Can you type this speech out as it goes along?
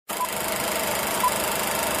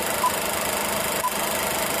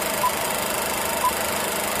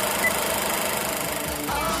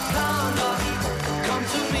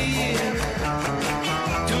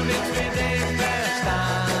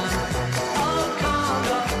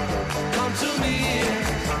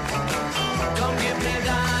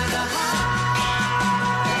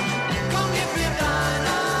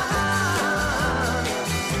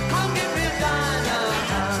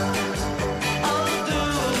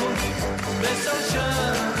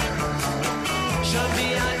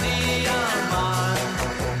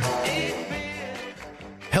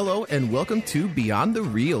and welcome to Beyond the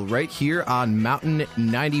Reel right here on Mountain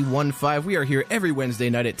 91.5. We are here every Wednesday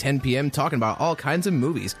night at 10 p.m. talking about all kinds of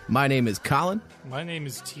movies. My name is Colin. My name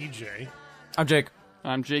is TJ. I'm Jake.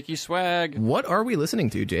 I'm Jakey Swag. What are we listening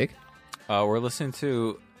to, Jake? We're listening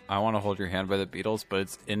to I Want to Hold Your Hand by the Beatles, but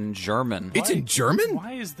it's in German. It's in German?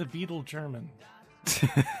 Why is the Beatle German?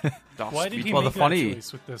 Why did he Well, make the funny- that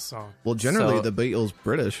choice with this song? Well, generally, So- the Beatles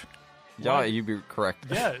British. Yeah, you'd be correct.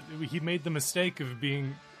 Yeah, he made the mistake of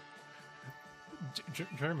being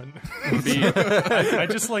German. I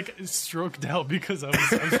just stroked out because I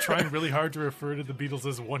was trying really hard to refer to the Beatles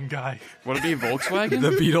as one guy. Would it be Volkswagen?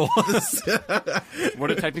 The Beatles.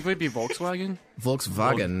 Would it technically be Volkswagen?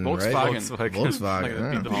 Volkswagen, Volkswagen. right? Volkswagen.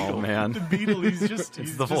 Volkswagen. Like the yeah. Oh, man. The Beatle, he's the just a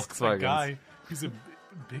Volkswagens. guy. He's a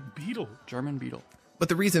big Beatle. German Beetle. But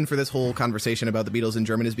the reason for this whole conversation about the Beatles in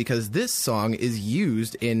German is because this song is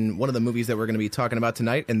used in one of the movies that we're going to be talking about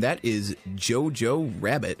tonight, and that is Jojo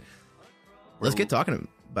Rabbit. Let's get talking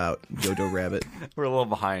about Jojo Rabbit. We're a little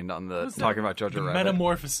behind on the talking about Jojo The Rabbit.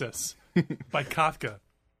 Metamorphosis by Kafka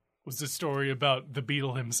was a story about the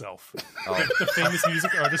Beatle himself. The famous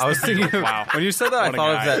music artist. I was the Beatles. thinking, Wow. when you said that, I What a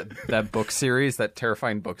thought guy. of that book series, that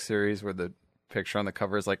terrifying book series where the picture on the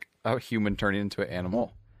cover is like a human turning into an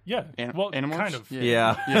animal. Yeah, well, Animals? kind of.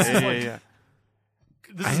 Yeah. Yeah.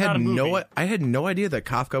 This I is not a movie. had no idea that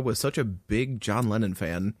Kafka was such a big John Lennon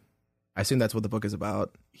fan. I assume that's what the book is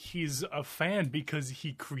about. He's a fan because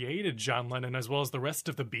he created John Lennon as well as the rest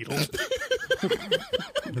of the Beatles.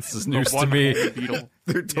 This is news to me. Beetle.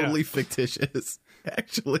 They're totally fictitious,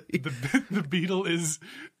 actually. the Beatle is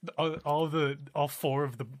all four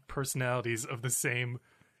of the personalities of the same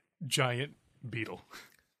giant beetle.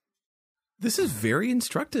 This is very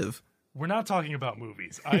instructive. We're not talking about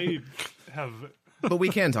movies. I have. But we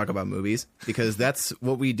can talk about movies because that's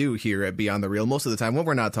what we do here at Beyond the Reel most of the time when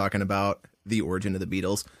we're not talking about the origin of the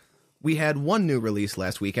Beatles. We had one new release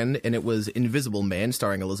last weekend, and it was Invisible Man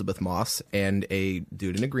starring Elizabeth Moss and a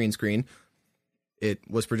dude in a green screen. It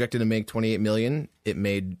was projected to make $28 million. It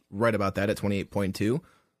made right about that at 28.2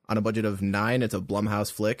 on a budget of $9 million. It's a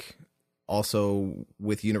Blumhouse flick, also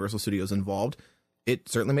with Universal Studios involved. It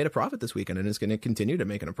certainly made a profit this weekend and is going to continue to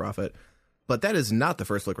making a profit. But that is not the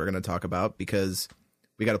first flick we're going to talk about because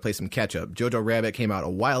we got to play some catch up. Jojo Rabbit came out a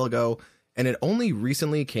while ago, and it only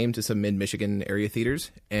recently came to some mid-Michigan area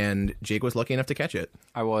theaters, and Jake was lucky enough to catch it.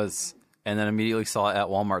 I was, and then immediately saw it at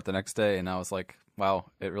Walmart the next day, and I was like, wow,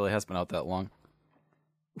 it really has been out that long.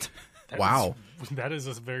 Wow. That is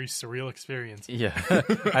a very surreal experience. Yeah.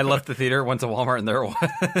 I left the theater, went to Walmart, and there it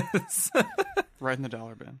was. Right in the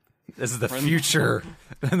dollar bin. This is the future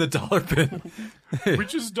in the dollar bin. We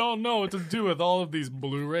just don't know what to do with all of these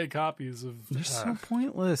Blu-ray copies of. They're so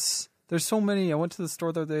pointless. There's so many. I went to the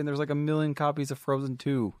store the other day, and there's like 1 million copies of Frozen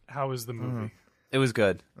 2. How is the movie? It was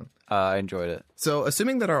good. I enjoyed it. So,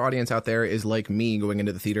 assuming that our audience out there is like me going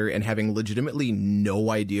into the theater and having legitimately no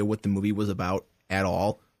idea what the movie was about at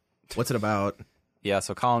all, what's it about? Yeah,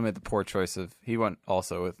 so Colin made the poor choice of, he went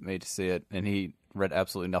also with me to see it, and he read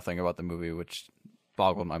absolutely nothing about the movie, which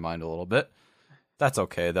boggled my mind a little bit. That's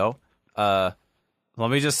okay, though. Let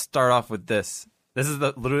me just start off with this. This is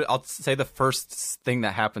literally, I'll say the first thing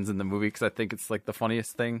that happens in the movie, because I think it's like the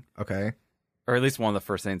funniest thing, Okay. or at least one of the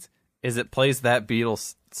first things, is it plays that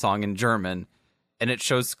Beatles song in German, and it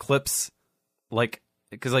shows clips, like,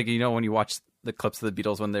 because like, you know, when you watch the clips of the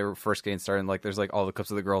Beatles when they were first getting started, like there's like all the clips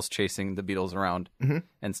of the girls chasing the Beatles around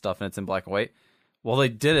and stuff, and it's in black and white. Well, they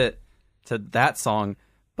did it to that song,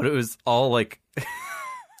 but it was all like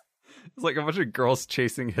it's like a bunch of girls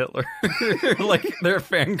chasing Hitler. Like they're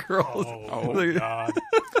fangirls. Oh God!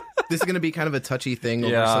 This is going to be kind of a touchy thing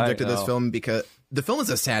over Yeah, subject I of this know. film because the film is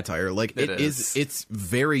a satire. Like It is. It's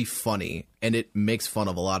very funny and it makes fun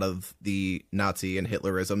of a lot of the Nazi and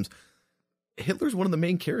Hitlerisms. Hitler's one of the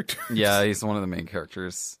main characters. Yeah, he's one of the main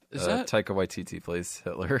characters. Is that- Taika Waititi plays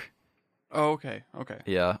Hitler. Oh, okay.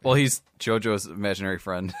 Yeah. Well, he's JoJo's imaginary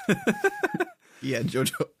friend. Yeah,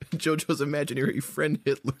 JoJo's imaginary friend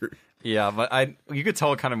Hitler. Yeah, but you could tell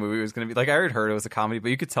what kind of movie it was going to be. Like, I already heard it was a comedy, but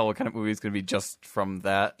you could tell what kind of movie it was going to be just from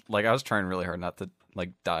that. Like, I was trying really hard not to,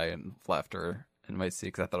 like, die in laughter in my seat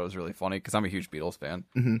because I thought it was really funny because I'm a huge Beatles fan.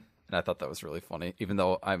 Mm-hmm. And I thought that was really funny, even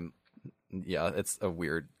though it's a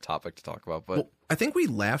weird topic to talk about. But Well, I think we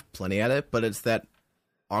laughed plenty at it, but it's that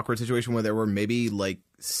awkward situation where there were maybe like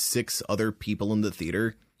 6 other people in the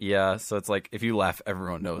theater. yeah, so it's like, if you laugh,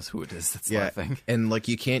 everyone knows who it is that's laughing. And like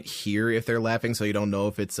you can't hear if they're laughing, so you don't know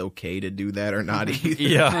if it's okay to do that or not either.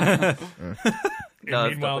 Yeah. And No,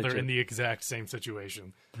 it's meanwhile, definitely they're true. in the exact same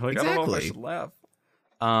situation. Like, I don't know if I Exactly. should laugh.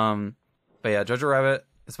 But yeah, Jojo Rabbit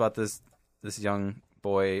is about this young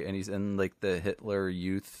boy, and he's in like the Hitler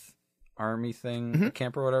Youth army thing,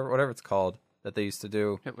 camp or whatever it's called that they used to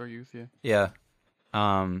do. Hitler Youth, yeah. Yeah.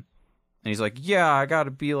 And he's like, yeah, I got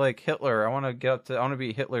to be like Hitler. I want to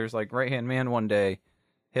be Hitler's like right hand man one day.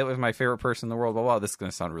 Hitler's my favorite person in the world. Blah blah. This is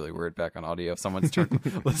gonna sound really weird back on audio if someone's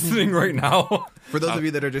listening right now. For those of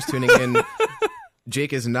you that are just tuning in,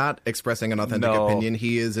 Jake is not expressing an authentic opinion.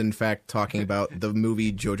 He is, in fact, talking about the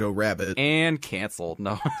movie Jojo Rabbit. And canceled.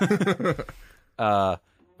 No. But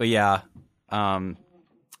yeah.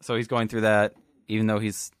 So he's going through that, even though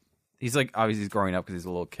he's like, obviously he's growing up because he's a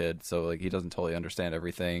little kid. So like he doesn't totally understand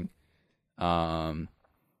everything.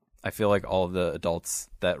 I feel like all of the adults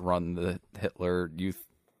that run the Hitler Youth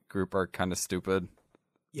group are kind of stupid.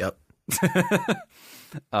 Yep. It's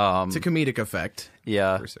a comedic effect.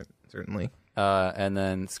 Yeah. Certainly. And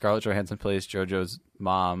then Scarlett Johansson plays JoJo's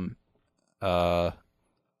mom.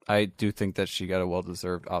 I do think that she got a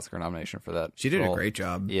well-deserved Oscar nomination for that. She did role. a great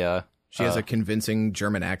job. Yeah. She has a convincing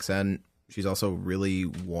German accent. She's also really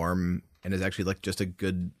warm and is actually like just a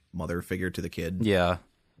good mother figure to the kid. Yeah.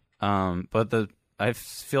 But I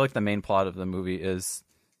feel like the main plot of the movie is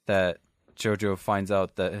that JoJo finds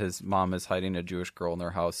out that his mom is hiding a Jewish girl in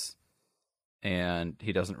their house, and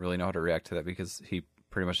he doesn't really know how to react to that because he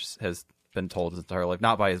pretty much has been told his entire life,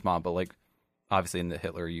 not by his mom, but like obviously in the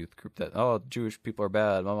Hitler Youth group, that, oh, Jewish people are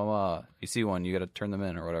bad, blah, blah, blah. You see one, you got to turn them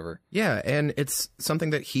in or whatever. Yeah, and it's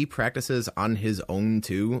something that he practices on his own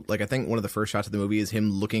too. Like, I think one of the first shots of the movie is him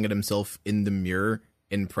looking at himself in the mirror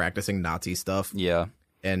and practicing Nazi stuff. Yeah.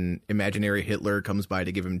 And imaginary Hitler comes by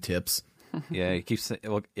to give him tips. Yeah, he keeps saying,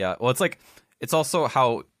 well, yeah. Well, it's like, it's also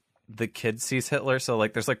how the kid sees Hitler. So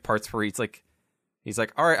like, there's like parts where he's like,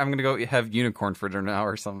 all right, I'm going to go have unicorn for dinner now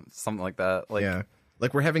or something like that. Like, yeah.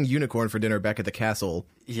 Like, we're having unicorn for dinner back at the castle.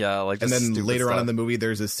 Yeah, like, and then later stuff. on in the movie,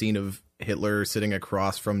 there's a scene of Hitler sitting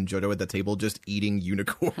across from Jojo at the table just eating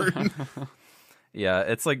unicorn. Yeah,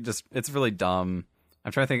 it's like it's really dumb.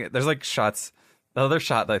 I'm trying to think. There's like shots. The other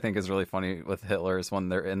shot that I think is really funny with Hitler is when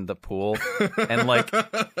they're in the pool and like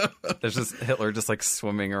there's just Hitler just like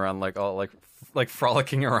swimming around, like all like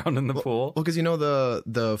frolicking around in the pool. Well, because you know the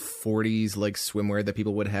 40s like swimwear that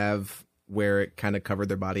people would have, where it kind of covered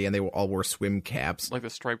their body and they all wore swim caps. Like the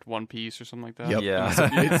striped one piece or something like that. Yep. Yeah.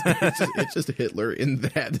 So it's just Hitler in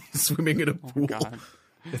that swimming in a pool. Oh, God.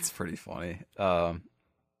 It's pretty funny. But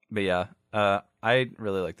yeah, I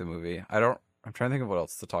really like the movie. I'm trying to think of what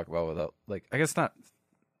else to talk about without, like, I guess not.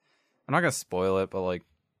 I'm not gonna spoil it, but like,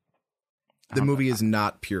 The movie is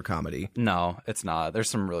not pure comedy. no, it's not. There's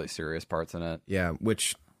some really serious parts in it. Yeah,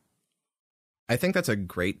 which I think that's a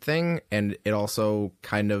great thing, and it also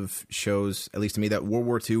kind of shows, at least to me, that World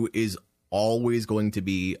War II is always going to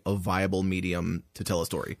be a viable medium to tell a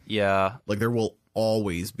story. Yeah, Like, there will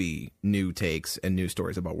always be new takes and new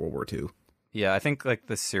stories about World War II. yeah. I think like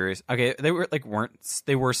the serious. Okay, they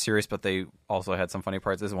were serious, but they also had some funny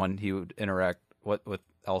parts. There's one he would interact with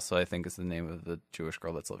Elsa, I think is the name of the Jewish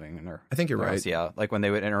girl that's living in her. I think you're house. right. Yeah, like when they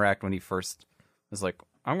would interact when he first was like,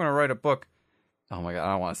 I'm gonna write a book. Oh my god,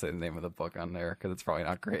 I don't want to say the name of the book on there because it's probably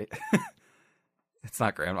not great. It's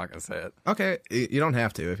not great. I'm not gonna say it. Okay, you don't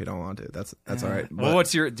have to if you don't want to. That's all right. Well, But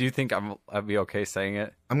do you think I'd be okay saying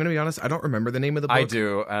it? I'm gonna be honest. I don't remember the name of the book. I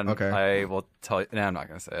do, and Okay. I will tell you. No, I'm not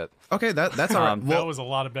gonna say it. Okay, that's all right. Um, That Well, was a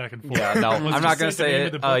lot of back and forth. Yeah, no, Let's I'm just not gonna the say name it.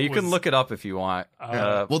 of the book You can was, look it up if you want.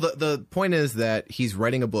 well, the point is that he's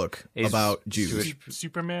writing a book He's about Jews. Jewish.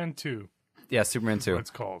 Superman 2. Yeah, Superman 2. What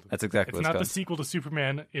it's called. That's exactly It's what not the it's called. sequel to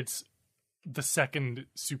Superman. It's the second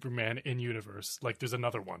Superman in universe. Like there's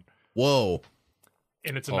another one, Whoa.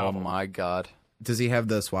 and it's a Oh novel. my god. Does he have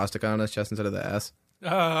the swastika on his chest instead of the S?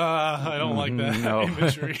 I don't like that No.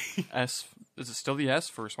 imagery. S. Is it still the S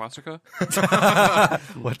for swastika?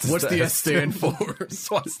 What's the S stand for?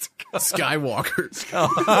 Swastika. Skywalker.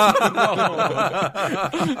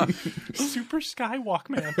 Super Skywalk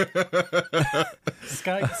Man.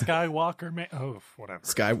 Skywalker Man. Oh, whatever.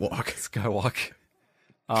 Skywalk. Skywalk.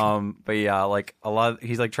 But yeah, like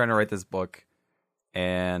he's like trying to write this book,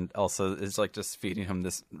 and Elsa is like just feeding him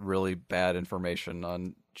this really bad information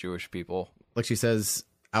on Jewish people. Like she says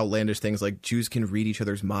outlandish things like Jews can read each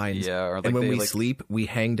other's minds. Yeah, or like and when they, we like- sleep, we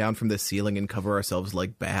hang down from the ceiling and cover ourselves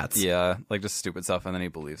like bats. Yeah, like just stupid stuff, and then he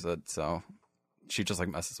believes it. So she just like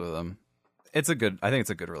messes with him. I think it's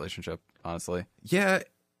a good relationship, honestly. Yeah,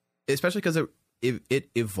 especially because it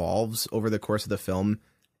evolves over the course of the film.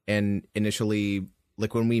 And initially,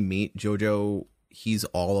 like when we meet Jojo, he's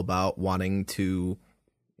all about wanting to,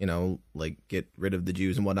 like get rid of the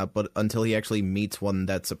Jews and whatnot. But until he actually meets one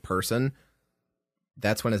that's a person,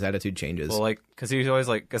 that's when his attitude changes. Well, like, because he's always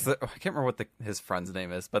like, I can't remember what his friend's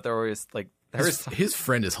name is, but they're always like, his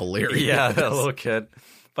friend is hilarious. yeah, that little kid.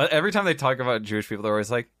 But every time they talk about Jewish people, they're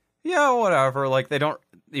always like, yeah, whatever. Like they don't.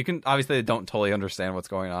 You can obviously they don't totally understand what's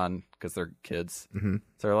going on because they're kids. Mm-hmm.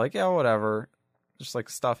 So they're like, yeah, whatever. Just like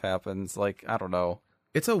stuff happens. Like I don't know.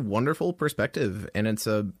 It's a wonderful perspective, and it's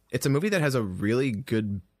a movie that has a really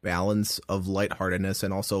good balance of lightheartedness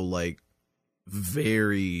and also like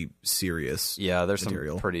very serious. Yeah, there's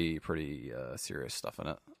material. some pretty serious stuff in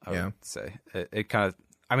it. I Yeah. would say it kind of.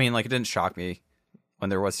 I mean, like it didn't shock me when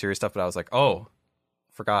there was serious stuff, but I was like, oh,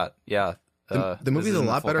 forgot. Yeah, The this movie's a isn't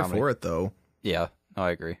lot full better comedy. for it though, Yeah, no,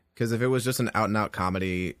 I agree. because if it was just an out and out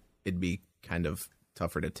comedy, it'd be kind of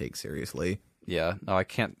tougher to take seriously. Yeah, no, I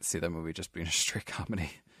can't see that movie just being a straight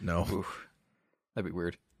comedy. No. Oof, that'd be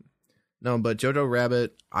weird. No, but Jojo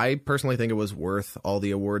Rabbit, I personally think it was worth all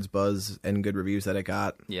the awards buzz and good reviews that it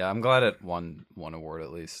got. Yeah, I'm glad it won one award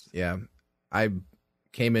at least. Yeah. I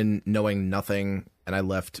came in knowing nothing, and I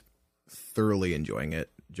left thoroughly enjoying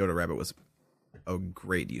it. Jojo Rabbit was a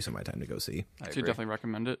great use of my time to go see. I So you agree. definitely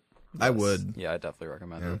recommend it. I would. Yeah, I definitely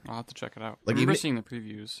recommend Yeah. it. I'll have to check it out. Like, I remember even- seeing the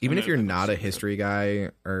previews. Even and if you're it not a looks good. history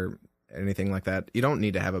guy or anything like that, you don't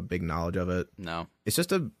need to have a big knowledge of it. No, It's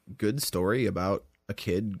just a good story about a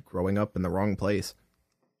kid growing up in the wrong place.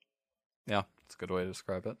 yeah, it's a good way to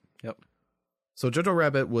describe it. Yep. So Jojo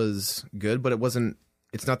Rabbit was good, but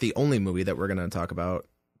it's not the only movie that we're going to talk about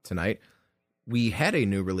tonight. We had a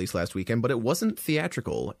new release last weekend, but it wasn't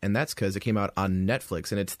theatrical, and that's because it came out on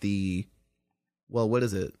Netflix, and it's what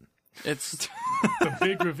is it? It's The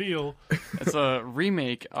big reveal. it's a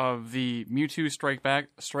remake of the Mewtwo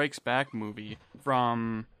Strikes Back movie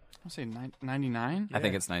from I'll say 99. I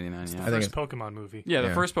think it's 99. It's Yeah. the think first Pokemon movie. Yeah, the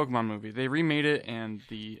Yeah. first Pokemon movie. They remade it, and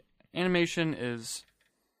the animation is.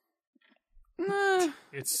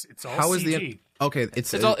 It's all How is CG. Okay,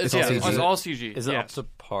 it's It's all CG. it's all CG. Is it yes. up to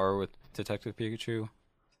par with Detective Pikachu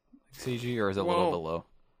CG, or is it a little Well, below?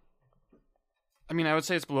 I mean, I would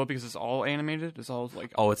say it's below because it's all animated. It's all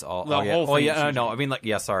like Oh, it's all. the Oh, yeah. whole Oh, thing yeah. is No, CG. I mean, like,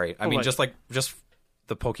 yeah. Sorry. I But, mean, like- just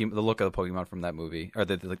the Pokemon, the look of the Pokemon from that movie, are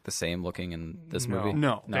they like the same looking in this No. movie?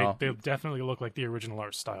 No. No. They definitely look like the original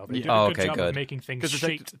art style. They Yeah. did Oh, a good okay, job good. of making things 'Cause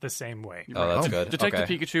shaped the same way. Oh, that's Oh. good. Detective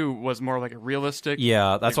Okay. Pikachu was more like a realistic.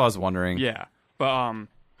 Yeah, that's what I was wondering. Yeah, but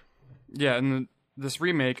yeah, and this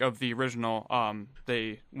remake of the original,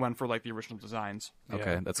 they went for like the original designs,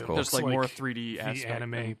 Okay, that's it cool. just looks like more 3D the aspect.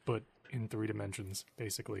 anime, but in 3 dimensions,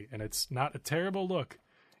 basically. And it's not a terrible look.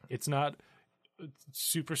 It's not a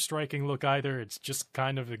super striking look either. It's just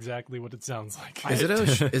kind of exactly what it sounds like.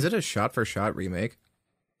 Is it a shot for shot remake?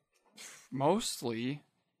 Mostly,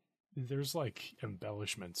 There's like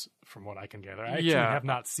embellishments from what I can gather. I actually Yeah. have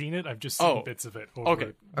not seen it. I've just seen Oh, bits of it over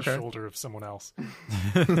okay. the Okay. shoulder of someone else.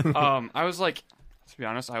 I was like, to be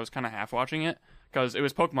honest, I was kind of half watching it because it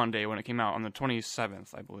was Pokemon Day when it came out on the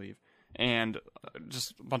 27th, I believe. And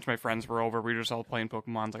just a bunch of my friends were over. We were just all playing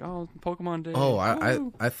Pokemon. It's like, oh, Pokemon Day. Oh,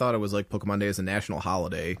 woo." I thought it was like Pokemon Day is a national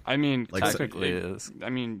holiday. I mean, Like, Technically, it is. I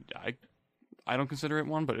mean, I don't consider it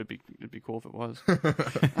one, but it'd be cool if it was.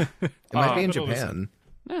 It might be in But Japan.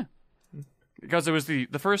 Yeah, because it was the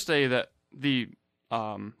first day that the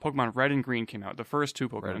Pokemon Red and Green came out. The first 2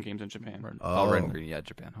 Pokemon Red. games in Japan. Oh, red Oh. and green. Yeah,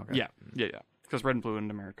 Japan. Okay. Yeah. Because Red and Blue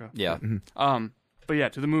in America. Yeah. But yeah,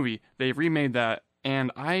 to the movie, they remade that,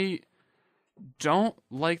 and I don't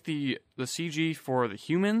like the CG for the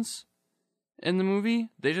humans in the movie.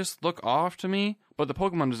 They just look off to me. But the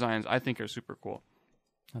Pokemon designs, I think, are super cool.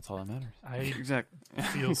 That's all that matters. I Exactly.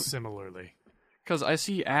 feel similarly. Because I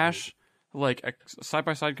see Ash, like, a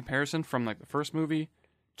side-by-side comparison from, like, the first movie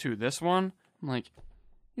to this one. I'm like,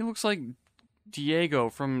 he looks like Diego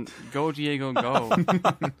from Go Diego Go.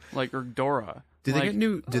 Like, or Dora. Did they get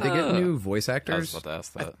new voice I was actors? about to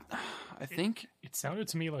ask that. I think It sounded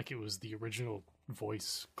to me like it was the original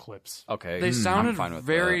voice clips. Okay. they I'm sounded fine with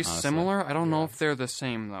very that, honestly. similar. I don't know if they're the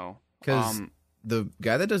same, though. Because the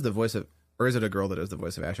guy that does the voice of, or is it a girl that does the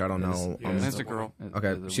voice of Ash? I don't know. yeah, It's a girl.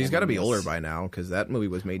 Okay, she's got to be older by now because that movie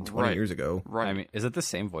was made 20 Right. years ago. Right. I mean, is it the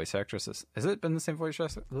same voice actress? Has it been the same voice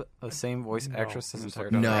actress? The same voice actress this entire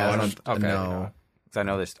time? No, I don't. Okay. No. Because I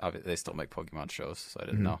know they still make Pokemon shows, so I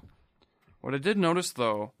didn't know. What I did notice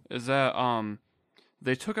though is that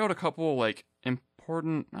they took out a couple like not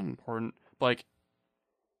important, but like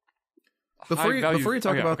Before you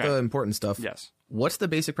talk about the important stuff, yes. what's the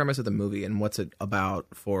basic premise of the movie and what's it about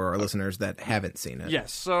for our listeners that haven't seen it?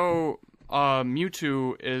 Yes. So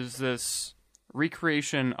Mewtwo is this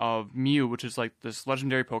recreation of Mew, which is like this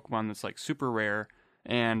legendary Pokemon that's like super rare,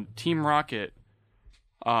 and Team Rocket,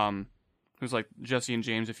 who's like Jesse and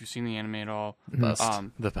James, if you've seen the anime at all. Best.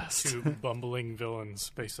 Um, The best. 2 bumbling villains,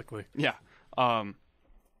 basically. Yeah.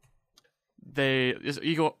 This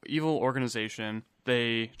evil organization.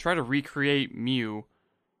 They try to recreate Mew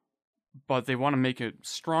but they want to make it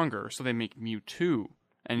stronger, so they make Mewtwo,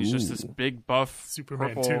 and he's just this big buff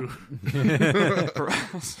Superman purple,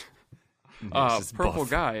 2. purple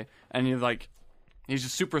guy, and he's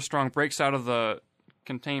just super strong. Breaks out of the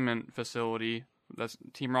containment facility that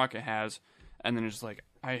Team Rocket has, and then he's just like,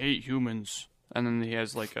 I hate humans. And then he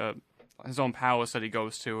has like his own palace that he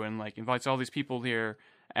goes to, and like invites all these people here.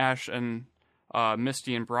 Ash and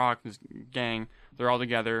Misty and Brock, his gang, they're all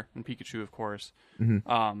together, and Pikachu, of course.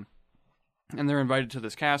 And they're invited to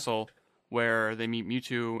this castle where they meet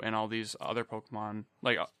Mewtwo and all these other Pokemon,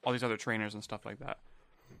 like all these other trainers and stuff like that.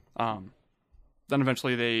 Then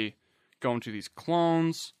eventually they go into these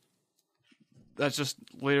clones. That's just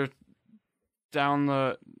later down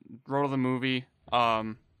the road of the movie.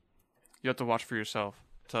 You have to watch for yourself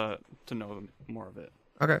to know more of it.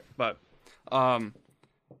 Okay. But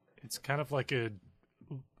It's kind of like a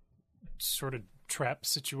sort of trap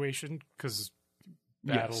situation because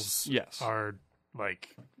battles yes. are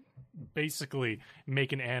like basically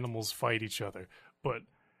making animals fight each other, but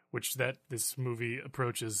which that this movie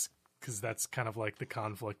approaches because that's kind of like the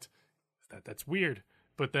conflict. That's weird,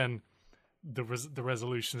 but then the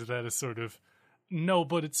resolution to that is sort of no,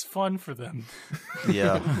 but it's fun for them.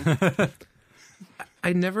 Yeah.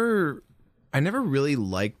 I never really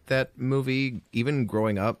liked that movie, even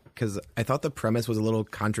growing up, because I thought the premise was a little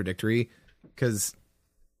contradictory. Because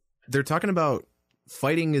they're talking about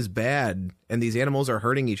fighting is bad and these animals are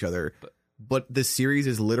hurting each other, but the series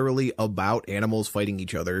is literally about animals fighting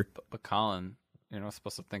each other. But Colin, you're not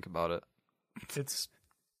supposed to think about it. It's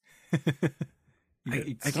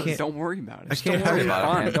I can't. Don't worry about it. I can't Don't worry have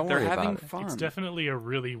about it, it. man. Don't They're worry having about it. fun. it's definitely a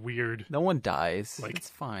really weird No one dies. Like- It's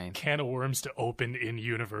fine. can of worms to open in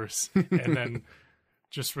universe and then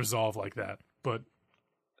just resolve like that. But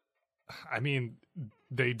I mean,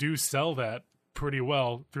 they do sell that pretty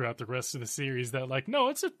well throughout the rest of the series. That like, no,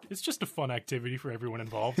 it's just a fun activity for everyone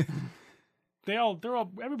involved.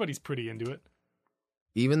 Everybody's pretty into it.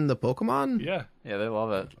 Even the Pokemon? Yeah, Yeah, they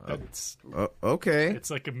love it. it's Okay.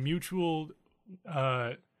 it's like a mutual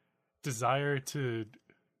desire to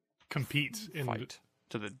compete in Fight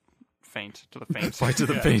to the faint. To the faint. Fight to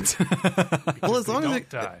the Yeah. faint. Well, as they long as don't it,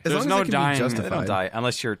 die. as long There's no as it can dying. be They They justified. don't die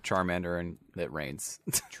unless you're Charmander and it rains.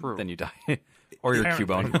 True. Then you die. Or you're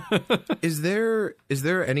Apparently. Cubone. Is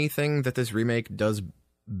there anything that this remake does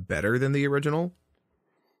better than the original?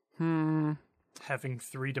 Having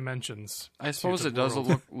 3 dimensions. I suppose the it does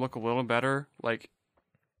world. look a little better. Like,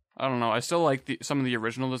 I don't know. I still like some of the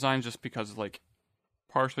original designs just because of, like,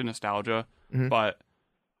 partially nostalgia. But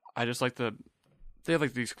I just like they have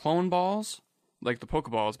like these clone balls, like the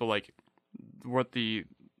Pokeballs, but like what the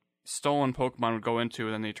stolen Pokemon would go into,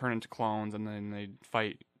 and then they turn into clones, and then they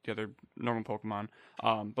fight the other normal Pokemon.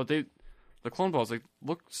 But the clone balls, like,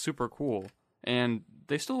 look super cool, and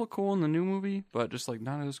they still look cool in the new movie, but just like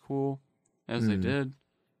not as cool as they did.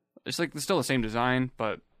 It's like it's still the same design,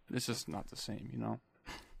 but it's just not the same, you know.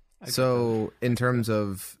 So, in terms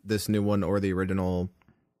of this new one or the original,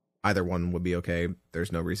 either one would be okay.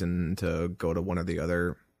 There's no reason to go to one or the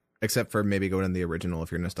other, except for maybe going to the original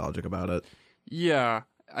if you're nostalgic about it. Yeah,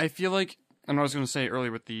 I feel like, and I was going to say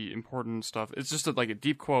earlier with the important stuff, it's just like a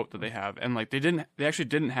deep quote that they have, and like they actually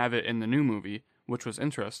didn't have it in the new movie, which was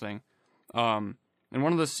interesting. In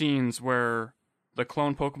one of the scenes where the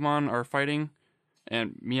clone Pokemon are fighting,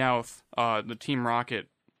 and Meowth, the Team Rocket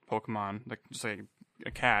Pokemon, like just like a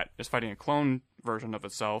cat, is fighting a clone version of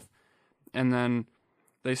itself, and then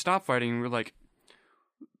they stop fighting, and we're like,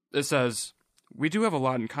 it says, we do have a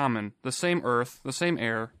lot in common. The same earth, the same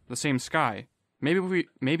air, the same sky.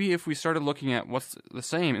 Maybe if we started looking at what's the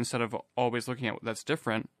same instead of always looking at what's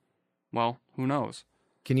different, well, who knows?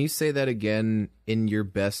 Can you say that again in your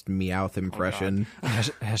best Meowth impression?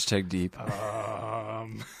 Hashtag deep.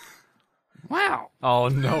 Wow. Oh,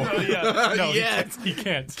 no. Yeah, no, Yes. he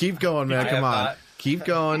can't. Keep going, man. Come on. not. Keep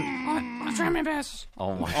going. I'm trying my best.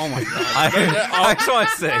 Oh, my. Oh my god. I just want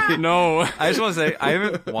to say, No. I just want to say, I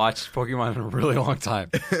haven't watched Pokemon in a really long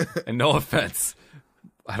time. And no offense,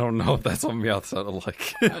 I don't know if that's what Meowth sounded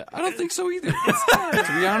like. I don't think so either.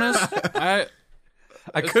 To be honest,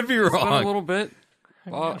 I could be it's been a wrong. little bit.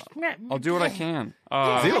 I'll do what I can.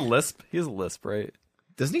 Is he a lisp? He has a lisp, right?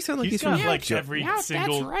 Doesn't he sound like He's he's from got like Jo- every Yeah, that's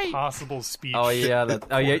single right. possible speech. Oh, yeah. Okay,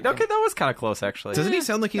 that was kind of close, actually. Doesn't he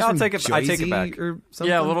sound like he's I'll from take it- I take it Jersey back. or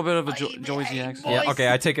something? Yeah, a little bit of a Joyzy accent. Yeah,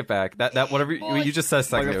 okay, I take it back. That whatever you just said a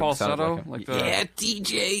second Like a ago sounded falsetto? like him. Like the, Yeah,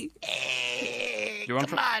 DJ. you want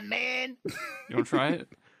to try? on, man. You want to try it?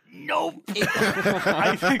 Nope.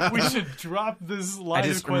 I think we should drop this I line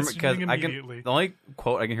just of remember because questioning immediately. the only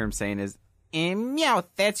quote I can hear him saying is, and meow,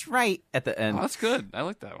 that's right at the end. Oh, that's good. I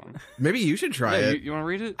like that one. Maybe you should try Yeah, it. you want to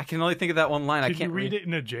read it? I can only think of that one line. I Can can't you read it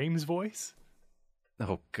in a James voice?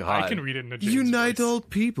 Oh God! I can read it in a James Unite voice. all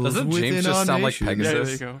peoples Doesn't within James our just sound like nation.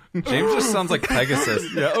 Pegasus? Yeah, there you go. James just sounds like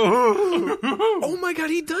Pegasus. Yeah. Oh my god,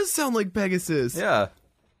 he does sound like Pegasus. Yeah.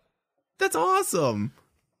 That's awesome.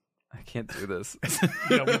 I can't do this.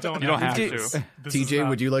 Yeah, we don't. You don't have to. to. This is TJ, not-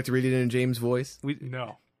 would you like to read it in James' voice?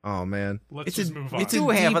 No. Oh man, Let's just move on. It's Do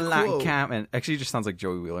a have a deep lot in quote. common. Actually, he just sounds like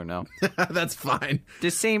Joey Wheeler now. That's fine. The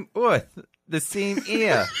same earth, the same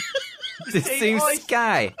air, the same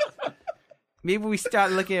sky. Maybe we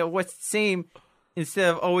start looking at what's the same instead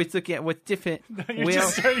of always looking at what's different. You're Well,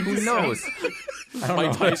 just starting who to knows?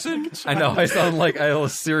 Mike Tyson? I know. I sound like I have a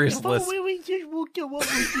serious list. we just will go over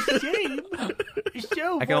the game.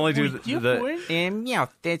 So I can only do the and meow.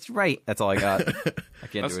 That's right. That's all I got. I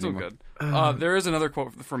can't That's do it still anymore. good. There is another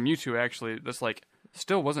quote from Mewtwo, actually, that's like,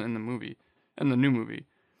 still wasn't in the movie, in the new movie.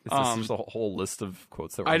 Is this just a whole list of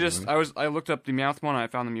quotes that were I in the just, movie? I looked up the Meowth one, and I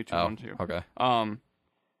found the Mewtwo one, too. Okay.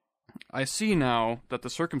 I see now that the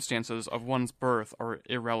circumstances of one's birth are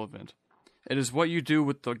irrelevant. It is what you do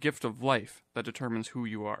with the gift of life that determines who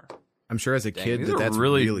you are. I'm sure as a kid These are that's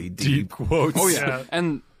really deep. quotes. Oh yeah, Yeah.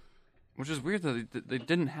 and which is weird that they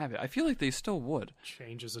didn't have it. I feel like they still would.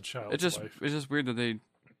 Changes a child's It's life. just weird that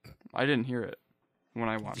I didn't hear it when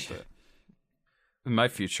I watched it. In my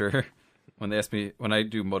future, when they ask me, when I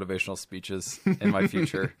do motivational speeches in my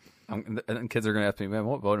future, and kids are going to ask me, man,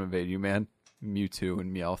 what motivated you, man? Mewtwo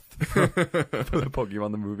and Meowth for the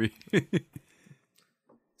Pokemon the movie.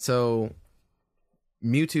 So,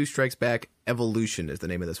 Mewtwo Strikes Back Evolution is the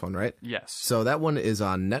name of this one, right? Yes. So that one is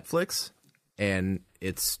on Netflix, and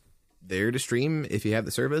it's there to stream if you have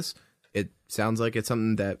the service. It sounds like it's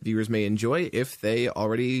something that viewers may enjoy if they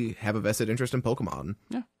already have a vested interest in Pokemon.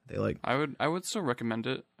 Yeah. They like. I would still recommend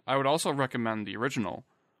it. I would also recommend the original.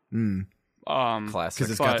 Classic. Because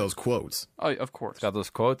it's But- got those quotes. Oh, of course. Got those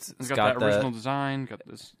quotes. It's got that original design. Got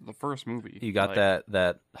the first movie. You got Like,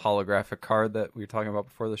 that holographic card that we were talking about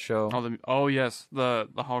before the show. Oh yes, the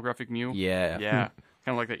holographic Mew. Yeah. Yeah.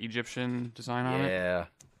 Kind of like the Egyptian design on it. Yeah.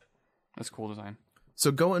 That's cool design.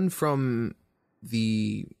 So going from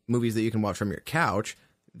the movies that you can watch from your couch,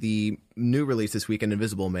 the new release this weekend,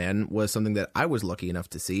 Invisible Man, was something that I was lucky enough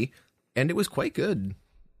to see, and it was quite good.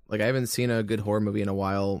 Like, I haven't seen a good horror movie in a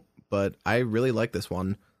while, but I really like this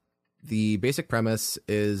one. The basic premise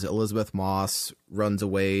is Elizabeth Moss runs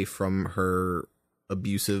away from her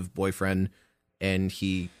abusive boyfriend, and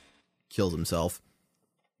he kills himself.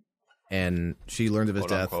 And she learns of his Quote,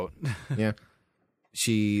 death. unquote. Yeah.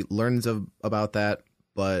 She learns about that,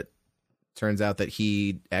 but turns out that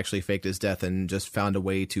he actually faked his death and just found a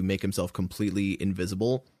way to make himself completely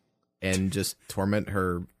invisible and just torment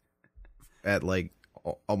her at like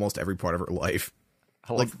almost every part of her life.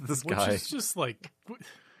 I love this Which guy. is just like,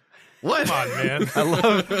 What? come on, man.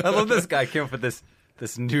 I love this guy came up with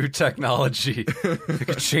this new technology that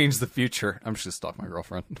could change the future. I'm just gonna stalk my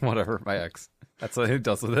girlfriend. Whatever, my ex. That's what he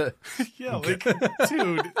does with it. Yeah, like,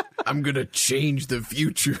 dude, I'm gonna change the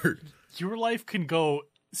future. your life can go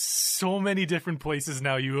so many different places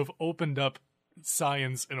now. You have opened up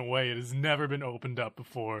science in a way it has never been opened up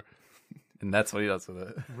before. And that's what he does with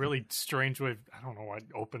it. Really strange way. I don't know why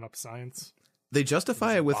open up science. They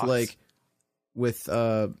justify it with Box. like with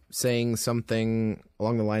saying something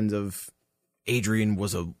along the lines of Adrian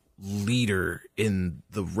was a leader in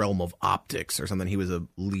the realm of optics or something. He was a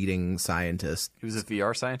leading scientist. He was a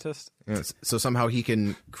VR scientist. Yes. So somehow he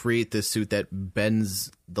can create this suit that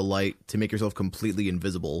bends the light to make yourself completely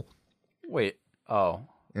invisible. Wait. Oh.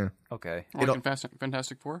 Yeah. Okay. Like in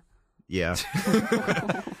Fantastic Four. Yeah.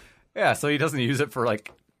 Yeah. So he doesn't use it for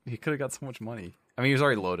like. He could have got so much money. I mean, he was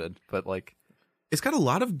already loaded, but like. It's got a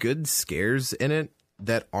lot of good scares in it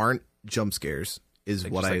that aren't jump scares, is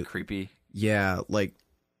Like, what just, I. like, creepy. Yeah, like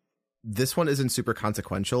this one isn't super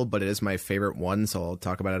consequential, but it is my favorite one, so I'll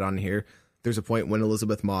talk about it on here. There's a point when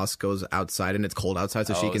Elizabeth Moss goes outside and it's cold outside,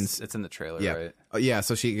 so she can. It's in the trailer, Yeah, right? Yeah,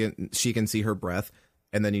 so she can see her breath,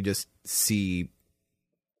 and then you just see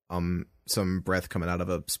some breath coming out of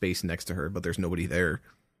a space next to her, but there's nobody there.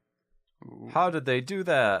 How did they do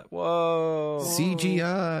that? Whoa.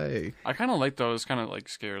 CGI. I kind of like those kind of like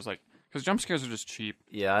scares, like because jump scares are just cheap.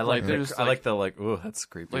 Yeah, I like. Like, the, there's, I like- like the like. Ooh, that's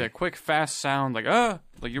creepy. Like a quick, fast sound, like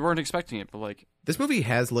like you weren't expecting it, but like This movie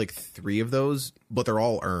has like 3 of those, but they're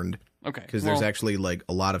all earned okay, because there's well, actually like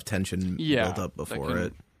a lot of tension Yeah, built up that before can-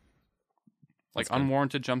 it. like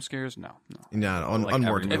unwarranted jump scares. No. Yeah, Like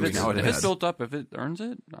unwarranted every If movies. movie it's, nowadays. if it's built up, if it earns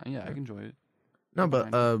it, yeah, I can enjoy it. No,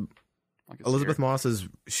 but Like it's Elizabeth scary. Moss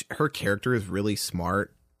her character is really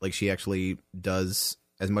smart. Like she actually does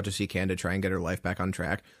as much as she can to try and get her life back on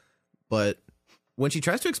track. But when she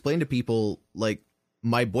tries to explain to people, like,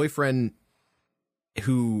 my boyfriend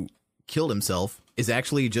who killed himself is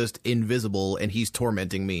actually just invisible and he's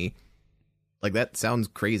tormenting me, like, that sounds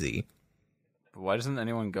crazy. But why doesn't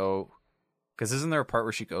anyone go? Because isn't there a part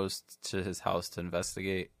where she goes to his house to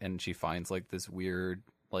investigate and she finds like this weird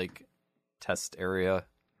like test area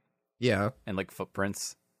Yeah, and like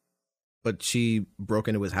footprints? but she broke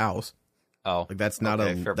into his house. Oh, Like, that's not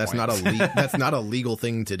okay, fair that's point. not that's not a legal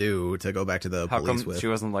thing to do, to go back to the How police come with. she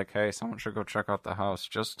wasn't like, hey, someone should go check out the house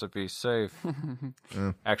just to be safe?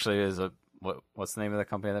 Actually, it is what's the name of the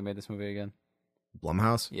company that made this movie again?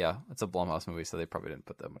 Blumhouse. Yeah, it's a Blumhouse movie, so they probably didn't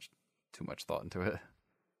put too much thought into it.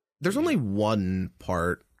 There's only one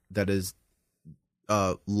part that is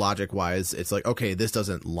logic wise, it's like, okay, this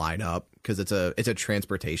doesn't line up, because it's a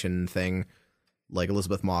transportation thing. Like,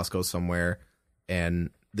 Elizabeth Moss goes somewhere and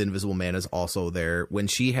the Invisible Man is also there when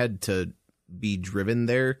she had to be driven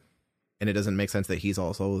there, and it doesn't make sense that he's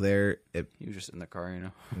also there. He was just in the car, you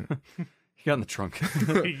know. He got in the trunk.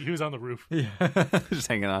 He was on the roof. Just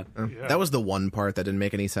hanging on. Yeah. That was the one part that didn't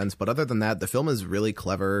make any sense, but other than that, the film is really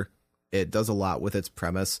clever. It does a lot with its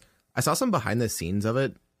premise. I saw some behind the scenes of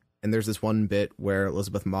it, and there's this one bit where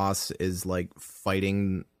Elizabeth Moss is like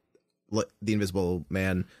fighting the Invisible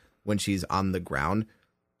Man when she's on the ground,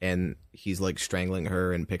 and he's like strangling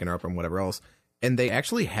her and picking her up and whatever else. And they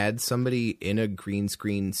actually had somebody in a green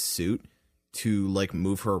screen suit to like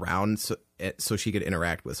move her around so she could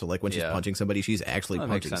interact with. So like when she's Yeah. punching somebody, she's actually That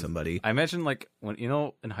makes punching sense. somebody. I imagine like when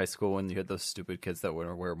in high school when you had those stupid kids that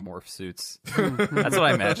would wear morph suits. That's what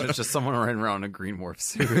I imagine. It's just someone running around in a green morph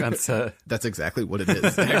suit on set. That's exactly what it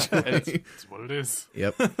is, actually. That's what it is.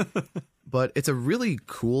 Yep. But it's a really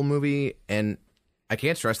cool movie, and I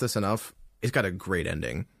can't stress this enough. It's got a great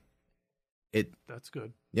ending. That's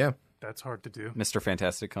good. Yeah. That's hard to do. Mr.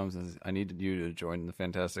 Fantastic comes and says, I need you to join the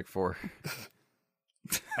Fantastic Four.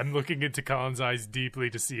 I'm looking into Colin's eyes deeply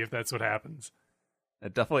to see if that's what happens.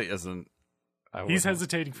 It definitely isn't. He's wouldn't.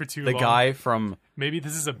 hesitating for too The long. Maybe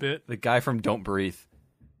this is a bit. guy from Don't Breathe.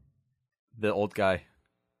 The old guy.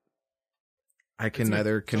 I can Isn't it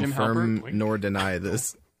neither Jim confirm Halpert? nor deny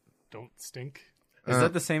this. Don't stink. Is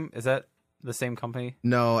that the same company?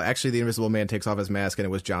 No, actually, the Invisible Man takes off his mask, and it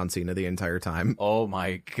was John Cena the entire time. Oh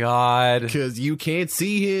my god. Because you can't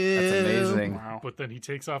see him. That's amazing. Wow. But then he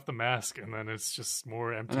takes off the mask, and then it's just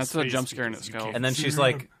more empty. And that's the space jump scare in because you itself. can't And then see she's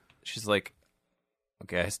him. like,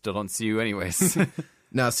 okay, I still don't see you anyways.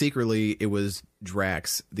 Now, secretly, it was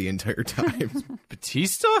Drax the entire time.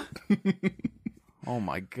 Batista? Oh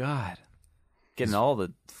my god. Getting all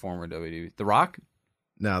the former WWE. The Rock?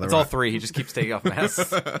 No, It's all three. He just keeps taking off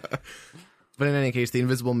masks. But in any case, The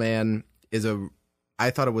Invisible Man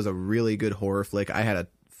I thought it was a really good horror flick. I had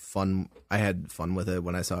fun with it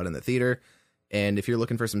when I saw it in the theater. And if you're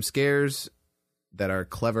looking for some scares that are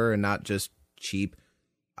clever and not just cheap,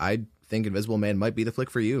 I think Invisible Man might be the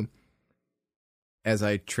flick for you. As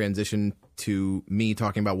I transition to me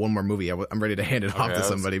talking about one more movie, I'm ready to hand it off to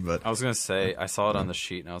somebody. But I was going to say, I saw it on the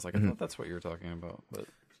sheet, and I was like, I thought that's what you were talking about. But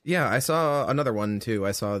yeah, I saw another one, too.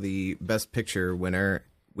 I saw the Best Picture winner,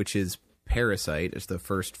 which is Parasite. It's the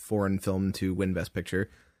first foreign film to win Best Picture.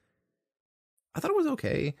 I thought it was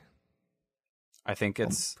okay. I think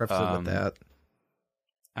it's... Preface it with that.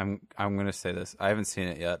 I'm going to say this. I haven't seen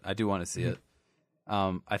it yet. I do want to see it.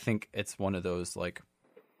 I think it's one of those, like,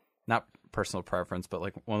 not personal preference, but,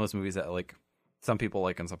 like, one of those movies that, like, some people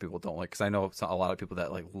like and some people don't like. Because I know a lot of people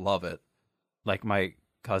that, like, love it. Like, my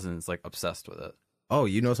cousin's, like, obsessed with it. Oh,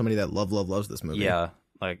 you know somebody that loves this movie. Yeah,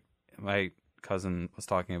 like my cousin was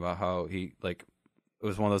talking about how he like it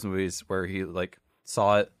was one of those movies where he like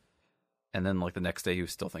saw it, and then like the next day he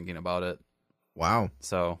was still thinking about it. Wow.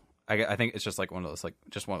 So I think it's just like one of those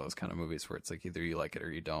kind of movies where it's like either you like it or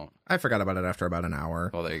you don't. I forgot about it after about an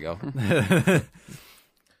hour. Well, there you go.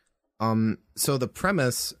 So the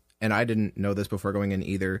premise, and I didn't know this before going in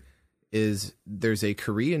either, is there's a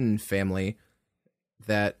Korean family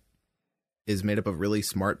that is made up of really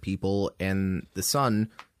smart people, and the son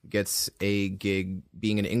gets a gig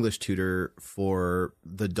being an English tutor for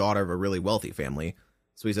the daughter of a really wealthy family.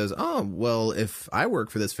 So he says, oh, well, if I work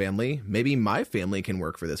for this family, maybe my family can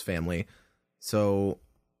work for this family. So,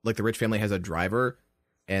 like, the rich family has a driver,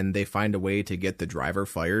 and they find a way to get the driver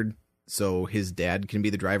fired so his dad can be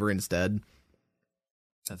the driver instead.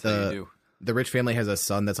 That's how you do. The rich family has a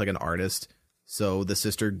son that's like an artist. So the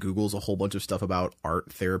sister Googles a whole bunch of stuff about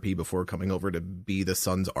art therapy before coming over to be the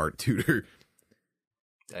son's art tutor.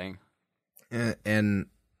 Dang. And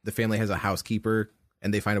the family has a housekeeper,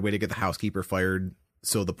 and they find a way to get the housekeeper fired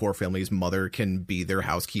so the poor family's mother can be their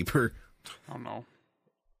housekeeper. Oh no.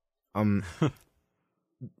 Um,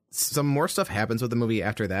 some more stuff happens with the movie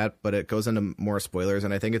after that, but it goes into more spoilers,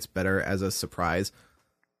 and I think it's better as a surprise.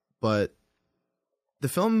 But the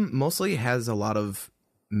film mostly has a lot of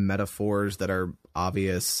metaphors that are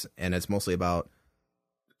obvious, and it's mostly about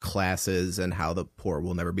classes and how the poor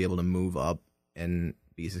will never be able to move up and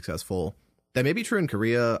be successful. That may be true in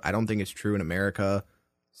Korea. I don't think it's true in America.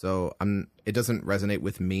 So it doesn't resonate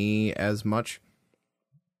with me as much.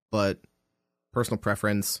 But personal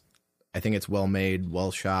preference, I think it's well made,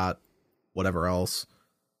 well shot, whatever else.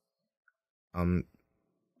 I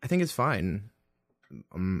think it's fine.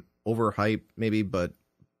 Overhyped maybe, but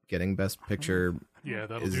getting Best Picture. Yeah,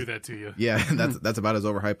 that'll do that to you. Yeah, that's about as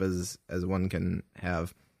overhyped as one can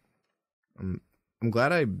have. I'm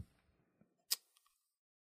glad I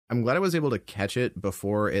was able to catch it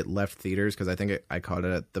before it left theaters, because I think I caught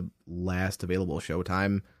it at the last available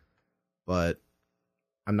showtime. But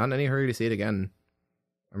I'm not in any hurry to see it again.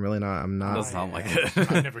 I'm really not. I'm not. Doesn't sound like it.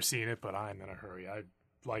 I've never seen it, but I'm in a hurry. I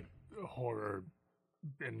like horror,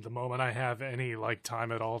 and the moment I have any like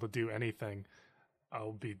time at all to do anything,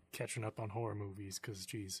 I'll be catching up on horror movies because,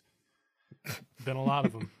 geez, been a lot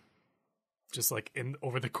of them. Just like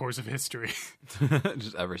over the course of history.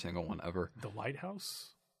 Just every single one ever. The Lighthouse?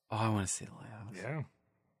 Oh, I want to see The Lighthouse. Yeah.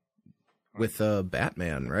 With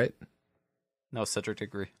Batman, right? No, Cedric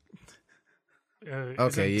Diggory.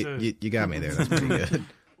 Okay, you got me there. That's pretty good.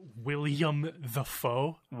 William the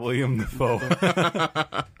Foe William Dafoe.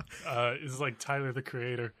 is like Tyler the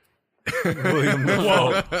Creator. William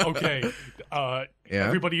Whoa. Okay. Yeah.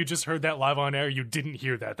 Everybody, you just heard that live on air. You didn't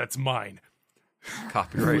hear that. That's mine.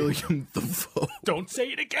 Copyright. William Dafoe. Don't say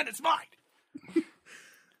it again. It's mine.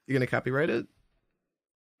 You gonna copyright it?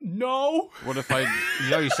 No. What if I?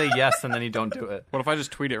 You say yes and then you don't do it. What if I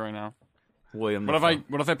just tweet it right now? William What Dafoe.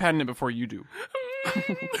 if I patent it before you do?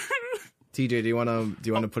 TJ, do you want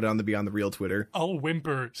to put it on the Beyond the Real Twitter? I'll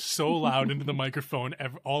whimper so loud into the microphone,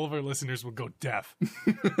 all of our listeners will go deaf.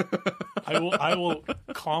 I will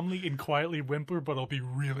calmly and quietly whimper, but I'll be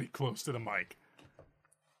really close to the mic.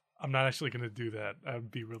 I'm not actually going to do that. That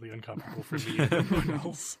would be really uncomfortable for me and everyone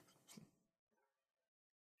else.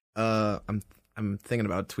 I'm thinking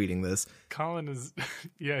about tweeting this. Colin is,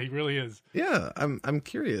 yeah, he really is. Yeah, I'm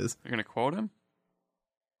curious. You're gonna quote him?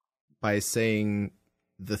 By saying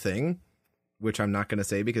the thing, which I'm not gonna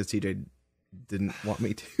say because TJ didn't want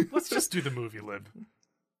me to. Let's just do the movie lib.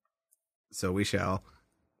 So we shall.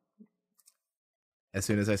 As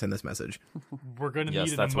soon as I send this message. We're going to Yes,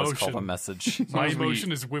 need an that's emotion. what's called a message. My as we-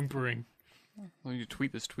 emotion is whimpering. Well, you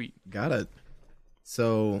tweet this tweet. Got it.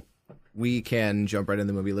 So we can jump right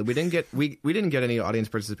into the movie lib. We didn't get any audience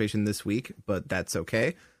participation this week, but that's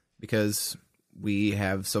okay because we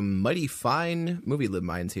have some mighty fine movie lib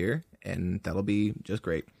minds here, and that'll be just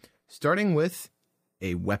great. Starting with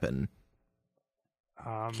a weapon.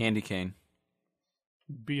 Candy cane.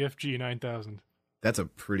 BFG 9000. That's a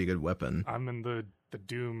pretty good weapon. I'm in the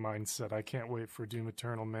Doom mindset. I can't wait for Doom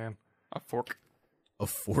Eternal, man. A fork. A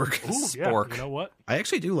fork. Ooh, yeah. Spork. You know what? I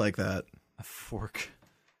actually do like that. A fork.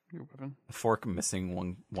 Your weapon. A fork missing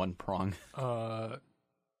one prong.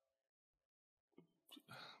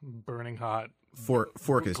 Burning hot.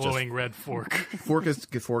 Fork is glowing red fork. fork is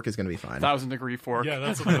going to be fine. 1,000-degree fork. Yeah,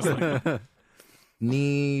 that's what I was thinking.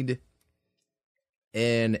 Need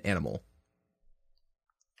an animal.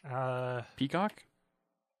 Peacock.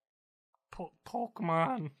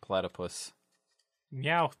 Pokemon. Platypus.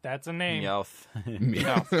 Meowth, that's a name. Meowth.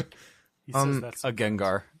 Yeah. He says that's A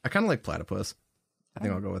Gengar. I kind of like platypus. I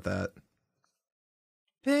think I'll go with that.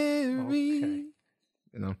 Very, Okay.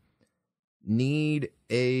 you know, need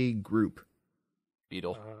a group.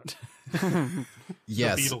 Beetle.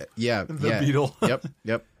 Yes, beetle. yeah, The yeah. beetle.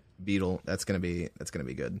 Yep, beetle. That's gonna be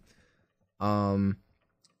good.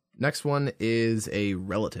 Next one is a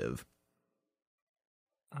relative.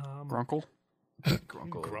 Grunkle.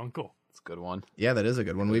 Grunkle. Grunkle. It's a good one. Yeah, that is a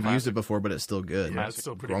good one. We've used it before, but it's still good. Yeah, it's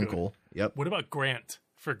still pretty Grunkle. Yep. What about Grant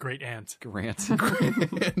for Great Aunt? Grant.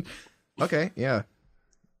 Okay, yeah.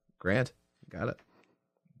 Grant, got it.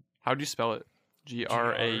 How do you spell it?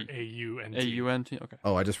 G-R-A-A-U-N-T. G-R-A-U-N-T. Okay.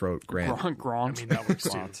 Oh, I just wrote Grant. I Grant. mean, that works too.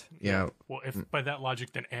 Grant. Yeah. Well, if by that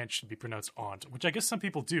logic, then aunt should be pronounced aunt, which I guess some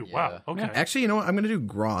people do. Wow. Okay. Actually, you know what? I'm gonna do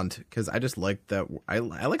Grant because I just like that. I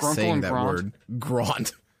like Grunkle saying and that Grant. word.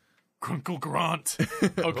 Grant. Grunkle Grant.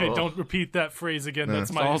 Okay, don't repeat that phrase again.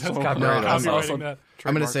 That's my also that's copyrighted. I'm Also- copywriting that.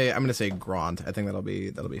 I'm gonna Trademark. say Grant. I think that'll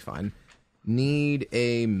be fine. Need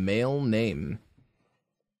a male name.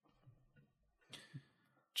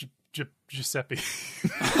 Giuseppe.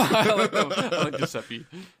 I like Giuseppe.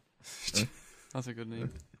 That's a good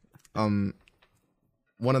name.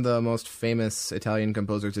 One of the most famous Italian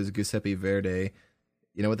composers is Giuseppe Verdi.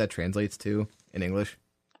 You know what that translates to in English?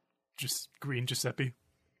 Just Green Giuseppe.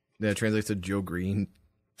 That translates to Joe Green.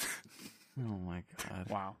 Oh my god.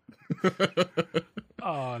 Wow.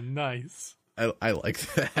 Oh, nice. I like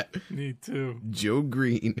that. Me too. Joe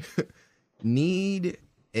Green. Need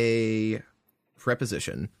a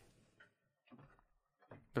preposition.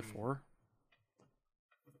 Before?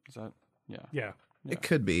 Is that? Yeah. Yeah. It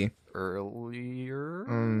could be.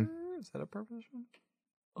 Earlier? Is that a preposition?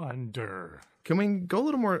 Under. Can we go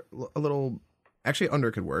a little? Actually, under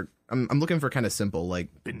could work. I'm looking for kind of simple, like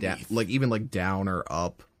Beneath. like even like down or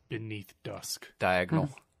up. Beneath dusk. Diagonal.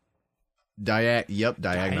 Diagonal.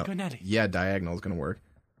 Diagonally. Yeah, diagonal is gonna work.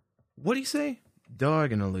 What do you say?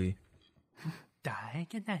 Diagonally.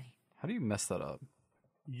 Diagonally. How do you mess that up?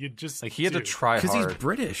 You just Like he had to do. try Because hard. he's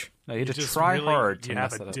British. No, he had You to just try really- hard to You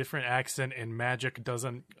mess have that a up. different accent, and magic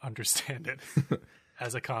doesn't understand it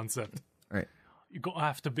as a concept. All right. You're gonna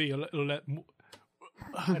have to be a little.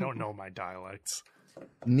 I don't know my dialects.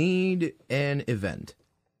 Need an event.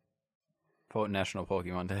 National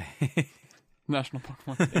Pokemon Day. National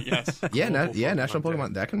Pokemon Day, yes. Yeah, Global National Pokemon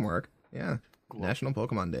Pokemon. That can work. Yeah. National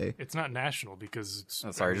Pokemon Day. It's not national because it's.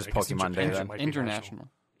 Oh, sorry, just I guess in Pokemon Day Japan then. it might be International.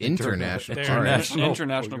 International. There. All right. International.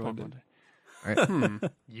 International Pokemon Pokemon Day. Day. national.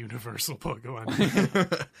 Universal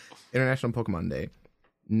Pokemon. International Pokemon Day.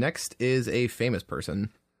 Next is a famous person.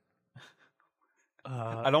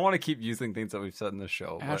 I don't want to keep using things that we've said in this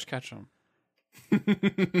show. Ash Ketchum. But,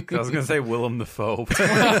 'cause I was going to say Willem Dafoe. Me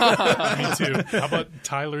too. How about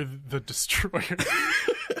Tyler the Destroyer?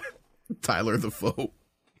 Tyler the Foe.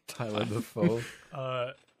 Tyler Dafoe.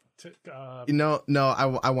 No,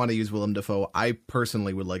 I want to use Willem Dafoe. I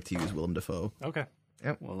personally would like to use Willem Dafoe. Okay.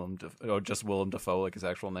 Just Willem Dafoe, like his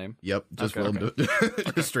actual name. Yep, just Okay, Willem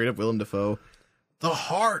just straight up Willem Dafoe. The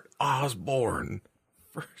Heart Osborne.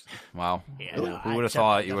 Wow. Who would have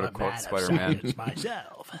thought you would have quoted Spider-Man?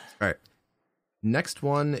 Myself, All right. Next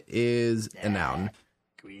one is a noun.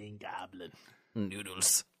 Green Goblin,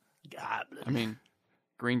 Noodles. Goblin, I mean,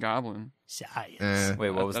 Green Goblin. Science, Eh, Wait,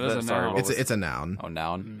 what was That is that? a Sorry, noun. what was it's a noun. Oh,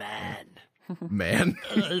 noun. Man, Man.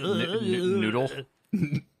 Noodle.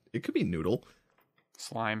 It could be noodle.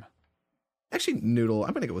 Slime. Actually, noodle.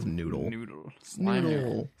 I'm gonna go with noodle. Noodle. Slime.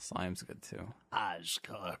 Noodle. Slime's good too.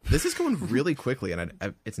 Oscorp, This is going really quickly, and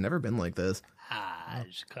it's never been like this.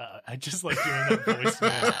 Oscorp, I just like doing that voice,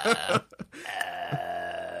 man.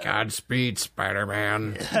 Godspeed,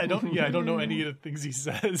 Spider-Man. I don't know any of the things he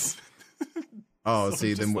says. Oh, So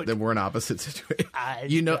see, just like- then we're in opposite situation.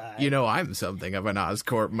 Oscorp, You know, I'm something of an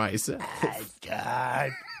Oscorp myself.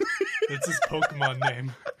 Oscorp, That's his Pokemon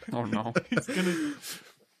name. Oh no. He's gonna.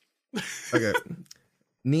 Okay.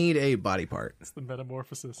 Need a body part. It's the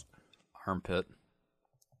metamorphosis. Armpit.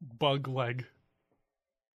 Bug leg.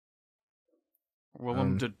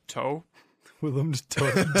 Willem Dafoe. Willem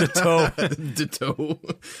Dafoe. Ditto.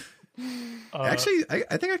 Actually,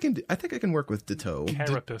 I think I can work with ditto.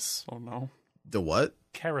 Carapace. Oh no. The what?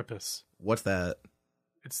 Carapace. What's that?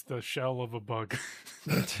 It's the shell of a bug.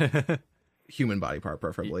 Human body part,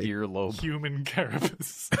 preferably. Earlobe. Human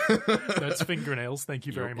carapace. That's fingernails. Thank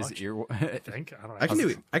you very Is much. ear. I think. I don't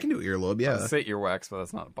know. I can do earlobe. I Yeah, say earwax, but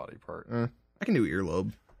that's not a body part. I can do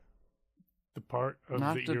earlobe. The part of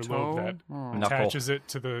Not the the earlobe toe. that Oh. Knuckle. attaches it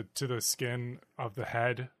to the skin of the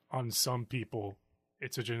head. On some people,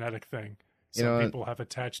 it's a genetic thing. Some know what? people have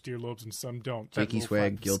attached earlobes and some don't. That Jakey little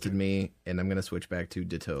Swag flap of guilted skin. me, and I'm gonna switch back to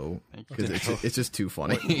ditto Thank you. because it's just too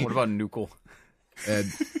funny. What about Nuckle?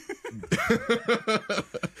 And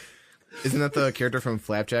isn't that the character from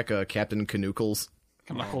Flapjack, Captain Knuckles?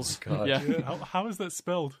 Knuckles. God. Yeah. Yeah, how is that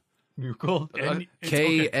spelled? Nuckle? It's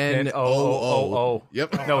K-N-O-O.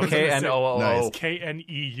 Yep. No, I was gonna say- K-N-O-O-O. Nice.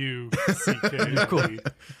 K-N-E-U-C-K.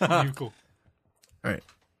 Nuckle. All right.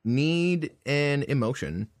 Need an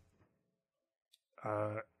emotion.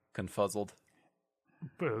 Confuzzled.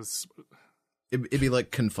 Bus, It'd be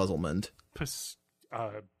like confuzzlement. pus,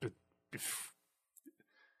 bif-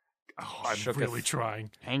 oh, I'm Shooketh. really trying.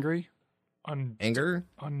 Angry. Anger?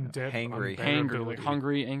 Undead. Hangry. Hangry. unbearability.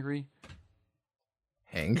 Hungry. Angry.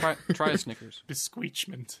 Hang. Try a Snickers.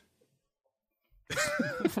 Besqueechment. I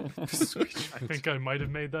think I might have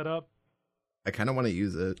made that up. I kind of want to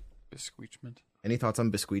use it. Besqueechment. Any thoughts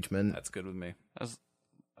on besqueechment? That's good with me. As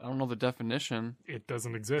I don't know the definition. It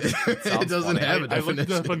doesn't exist. It doesn't funny. have a I looked it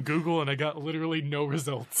definition. up on Google and I got literally no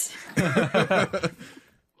results.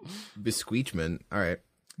 Besqueechment. All right.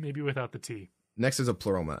 Maybe without the T. Next is a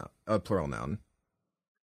plural noun.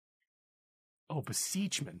 Oh,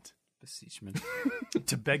 beseechment. Beseechment.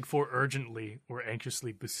 To beg for urgently or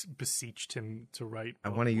anxiously beseeched him to write. I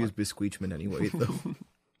want to use besqueechment anyway, though.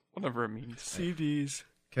 Whatever it means. CDs.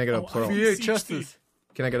 Can I get a plural? VHSs.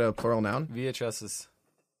 Can I get a plural noun? VHSs.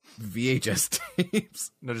 VHS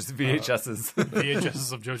tapes. No, just VHSs.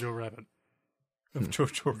 VHSs of Jojo Rabbit. of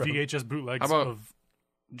Jojo Rabbit. VHS bootlegs How about- of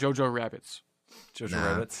Jojo Rabbits. Jojo Nah.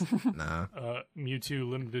 Rabbits. Nah. Mewtwo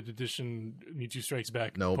limited edition Mewtwo Strikes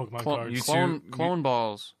Back Nope. Pokemon Clone, cards. clone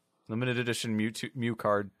balls. Limited edition Mew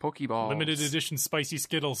card. Pokeballs. Limited edition spicy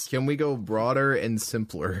Skittles. Can we go broader and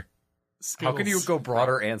simpler? How can you go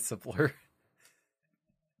broader and simpler?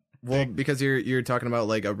 Well, because you're talking about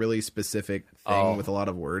like a really specific thing Oh. with a lot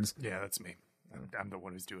of words. Yeah, that's me. I'm the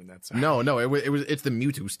one who's doing that. So. No, it's the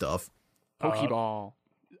Mewtwo stuff. Pokeball.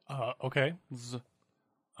 Okay. Z-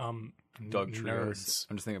 Doug nerds. Trios.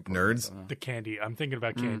 I'm just thinking Nerds? The candy. I'm thinking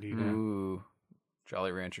about candy. now. Ooh.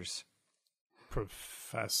 Jolly Ranchers.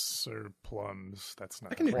 Professor Plums. That's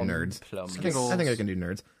not. I can do Plum- nerds. plums. I think I can do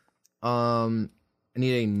nerds. I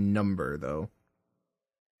need a number though.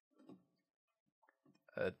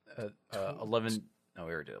 11. No,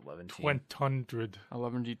 we already did 11. 100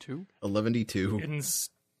 11G2. 11D2. in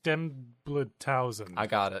Stemblethausen. I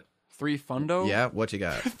got it. 3 Fundo. Yeah, what you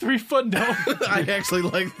got? 3 Fundo. I actually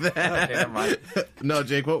like that. Okay, never mind. No,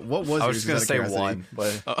 Jake, what was I yours? was just gonna out of say curiosity?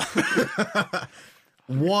 1, but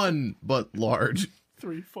One, but large.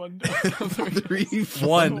 3 Fundo. 3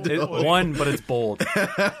 one, Fundo. one, but it's bold.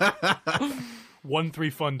 1 3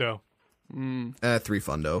 Fundo. 3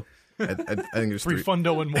 Fundo. I think there's 3 three.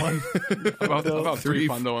 Fundo and 1. About 3 Three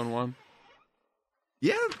Fundo and 1.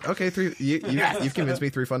 Yeah, okay, 3. You've convinced me.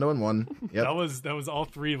 3 Fundo and 1. Yep. That was all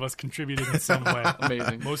 3 of us contributed in some way.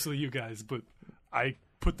 Amazing. Mostly you guys, but I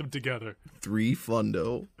put them together. 3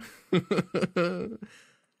 Fundo. All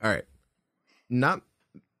right. Not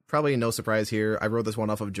probably no surprise here. I wrote this one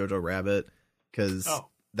off of Jojo Rabbit because Oh.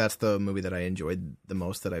 that's the movie that I enjoyed the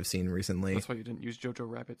most that I've seen recently. That's why you didn't use Jojo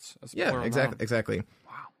Rabbits as Yeah, plural exactly. noun. Exactly.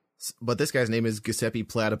 Wow. But this guy's name is Giuseppe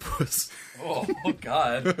Platypus. Oh,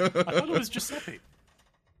 God. I thought it was Giuseppe.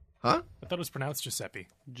 Huh? I thought it was pronounced Giuseppe.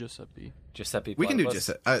 Giuseppe. Giuseppe. We can do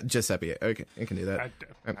Platypus. Giuseppe. Okay, I can do that.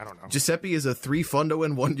 I don't know. Giuseppe is a 3 Fundo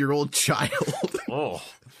and 1-year-old child. Oh.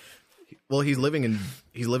 Well, he's living in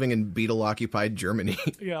beetle occupied Germany.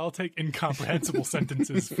 Yeah, I'll take incomprehensible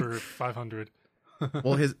sentences for 500.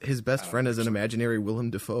 Well, his best friend is an imaginary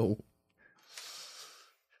Willem Dafoe.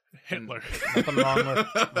 Hitler. Nothing wrong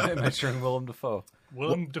with mentioning Willem Dafoe.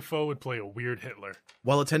 Willem Dafoe would play a weird Hitler.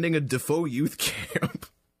 While attending a Dafoe youth camp.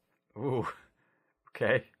 Ooh.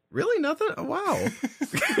 Okay. Really? Nothing? Oh, wow.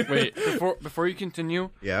 Wait, before you continue,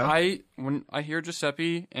 Yeah? when I hear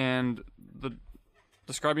Giuseppe and the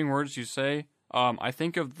describing words you say, I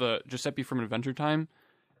think of the Giuseppe from Adventure Time.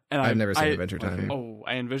 And I've never seen Adventure Time. Oh,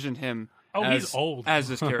 I envision him. Oh, as, he's old. as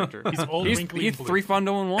this character. He's old, wrinkly, He's and blue. 3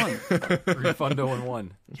 Fundo and 1, 3 Fundo and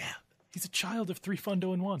 1. Yeah, he's a child of 3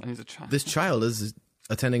 Fundo and 1. and he's a child. This child is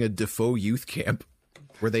attending a Dafoe youth camp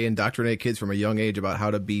where they indoctrinate kids from a young age about how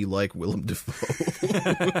to be like Willem Dafoe.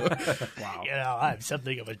 Wow. You know, I'm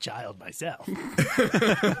something of a child myself.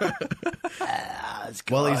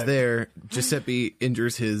 While he's there, Giuseppe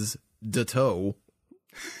injures his toe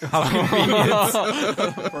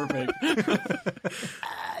Perfect.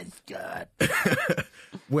 It's good.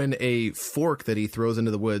 when a fork that he throws into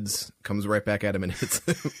the woods comes right back at him and hits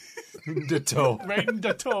him Ditto. Right in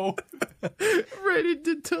the toe. right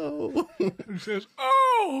into toe. He says,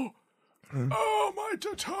 "Oh, my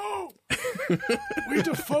toe! We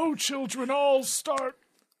Defoe children all start."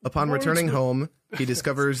 Upon returning home, he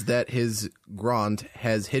discovers that his Grant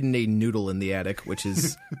has hidden a noodle in the attic, which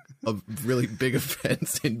is a really big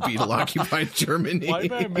offense in beetle-occupied Germany. Why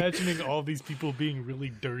am I imagining all these people being really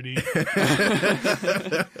dirty? Can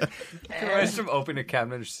I just open a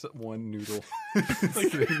cabinet and just one noodle?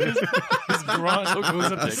 His grunt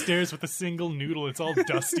goes up the stairs with a single noodle. It's all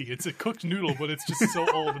dusty. It's a cooked noodle, but it's just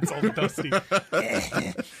so old. It's all dusty.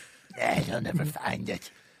 They'll never find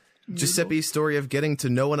it. Giuseppe's story of getting to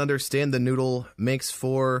know and understand the noodle makes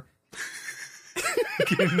for...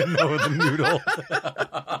 Getting to know the noodle.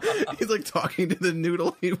 He's like talking to the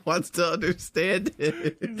noodle. He wants to understand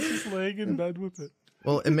it. He's just laying in bed with it.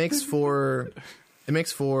 Well, it makes for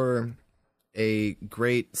a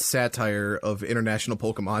great satire of International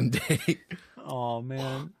Pokemon Day. Oh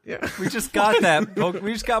man. Yeah. We just got that.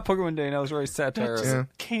 We just got Pokemon Day and that was very satire. Yeah.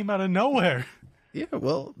 Came out of nowhere. Yeah,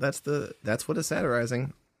 well, that's what it's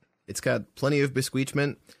satirizing. It's got plenty of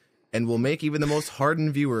besqueechment and will make even the most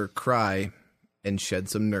hardened viewer cry and shed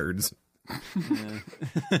some nerds.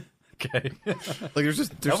 Okay. Like there's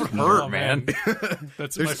just That would just hurt, Oh, man.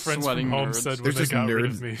 That's what my friends sweating from home nerds. said when there's they just got rid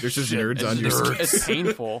nerds. of me. There's just Shit. nerds on your skin. It's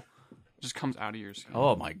painful. It just comes out of your skin.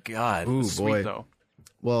 Oh my god. Ooh, Sweet boy. though.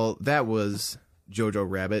 Well, that was Jojo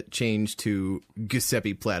Rabbit changed to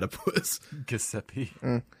Giuseppe Platypus. Giuseppe.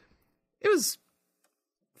 It was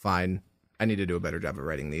fine. I need to do a better job of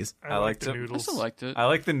writing these. I liked like the it. I noodles. still liked it. I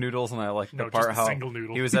like the noodles, and I like No, the part just a how single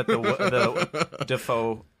noodle. he was at the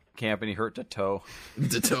Defoe camp and he hurt the toe.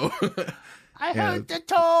 Ditto. I heard the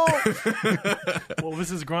toe. What was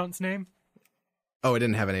his Grant's name? Oh, it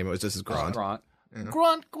didn't have a name. It was just his Grant. Grant.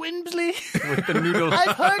 Grant Quinsley. With the noodles.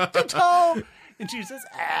 I've heard the toe. And she says,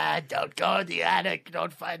 Don't go in the attic.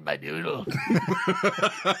 Don't find my noodle.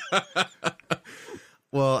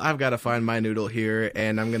 Well, I've got to find my noodle here,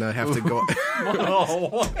 and I'm going to have to go... Oh,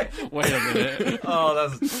 what? Wait a minute. Oh,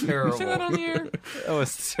 that's terrible. Say that on the air. That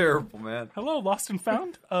was terrible, man. hello, lost and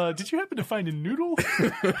found? Did you happen to find a noodle?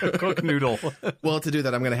 Cook noodle. Well, to do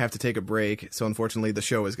that, I'm going to have to take a break. So, unfortunately, the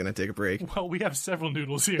show is going to take a break. Well, we have several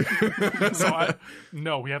noodles here. So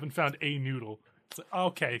no, we haven't found a noodle. It's like,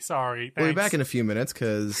 okay, sorry. We'll be thanks. back in a few minutes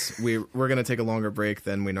because we're going to take a longer break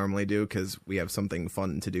than we normally do because we have something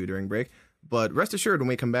fun to do during break. But rest assured, when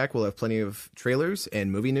we come back, we'll have plenty of trailers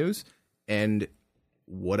and movie news and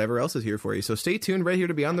whatever else is here for you. So stay tuned right here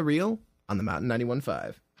to Beyond the Reel on the Mountain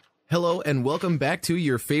 91.5. Hello and welcome back to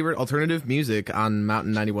your favorite alternative music on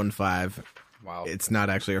Mountain 91.5. Wow. It's not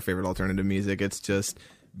actually our favorite alternative music. It's just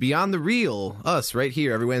Beyond the Reel, us right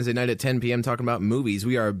here every Wednesday night at 10 p.m. talking about movies.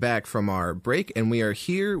 We are back from our break and we are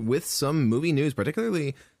here with some movie news,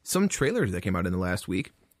 particularly some trailers that came out in the last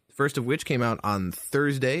week. First of which came out on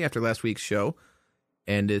Thursday after last week's show,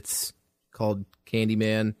 and it's called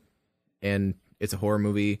Candyman, and it's a horror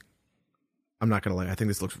movie. I'm not going to lie, I think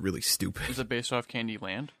this looks really stupid. Is it based off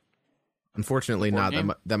Candyland? Unfortunately not.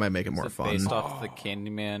 That might make it more Is it fun. based off the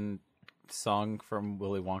Candyman song from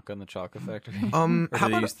Willy Wonka and the Chocolate Factory? Or How did they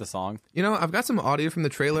about, use the song? you know, I've got some audio from the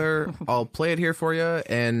trailer. I'll play it here for you,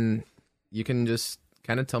 and you can just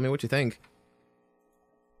kind of tell me what you think.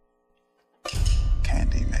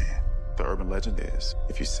 Candyman. The urban legend is,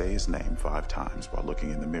 if you say his name 5 times while looking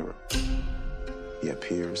in the mirror, he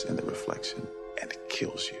appears in the reflection and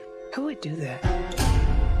kills you. Who would do that?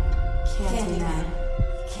 Candyman.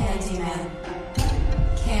 Candyman.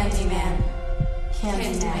 Candyman.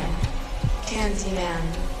 Candyman. Candyman.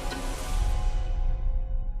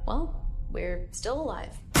 Well, we're still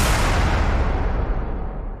alive.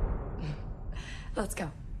 Let's go.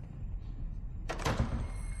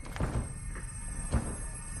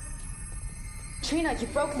 Trina, you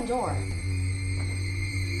broke the door.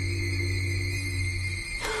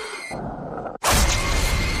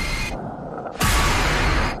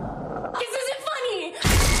 This isn't funny!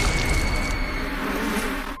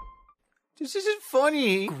 This isn't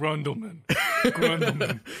funny. Grundleman.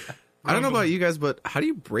 Grundleman. I don't know about you guys, but how do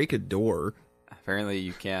you break a door? Apparently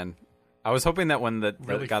you can. I was hoping that when the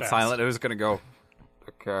Really got fast. silent, it was going to go,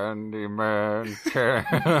 the Candyman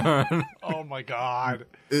can. Oh my god.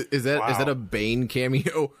 Is that a Bane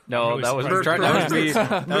cameo? No, really that was surprised. that was me.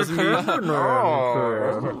 That was me.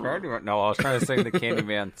 No, I was trying to sing the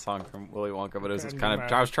Candyman song from Willy Wonka, but it was just kind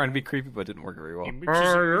of. I was trying to be creepy, but it didn't work very well. He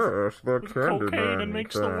mixes with cocaine and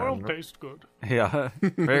makes the world taste good. Yeah,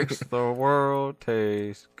 makes the world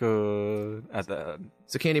taste good. At the end.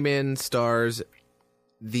 So Candyman stars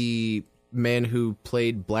the man who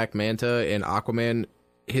played Black Manta in Aquaman.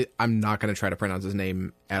 I'm not going to try to pronounce his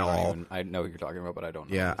name at all. I know what you're talking about, but I don't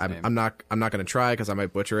know. Yeah, his name. I'm not going to try because I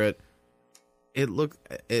might butcher it. It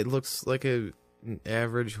looks like an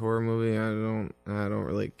average horror movie. I don't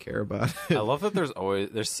really care about it. I love that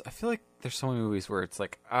I feel like there's so many movies where it's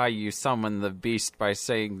like, you summon the beast by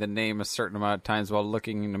saying the name a certain amount of times while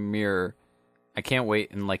looking in a mirror. I can't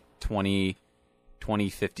wait in like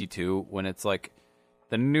 2052 when it's like,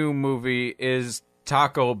 the new movie is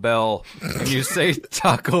Taco Bell, and you say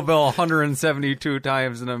Taco Bell 172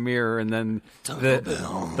 times in a mirror, and then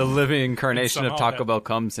the living incarnation of Somehow Taco Bell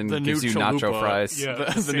comes and the gives new you nacho chalupa. fries. Yeah,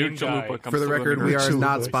 The new same guy. chalupa comes For the to record, we mirror. are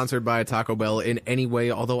not sponsored by Taco Bell in any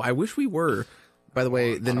way, although I wish we were. By the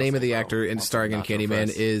way, the name of the actor starring in nacho Candyman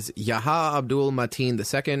fries. is Yaha Abdul Mateen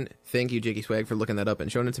II. Thank you, Jakey Swag, for looking that up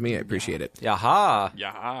and showing it to me. I appreciate it. Yaha!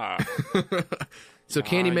 Yeah. So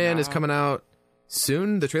Candyman is coming out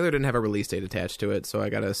soon. The trailer didn't have a release date attached to it, so I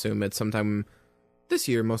gotta assume it's sometime this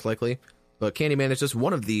year, most likely. But Candyman is just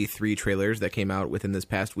one of the 3 trailers that came out within this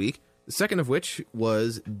past week. The second of which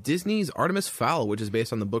was Disney's Artemis Fowl, which is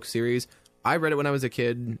based on the book series. I read it when I was a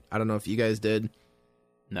kid. I don't know if you guys did.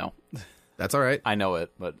 No. That's all right. I know it,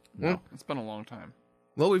 but no. It's been a long time.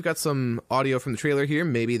 Well, we've got some audio from the trailer here.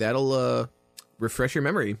 Maybe that'll refresh your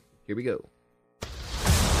memory. Here we go.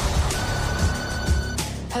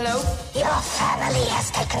 Hello? Your family has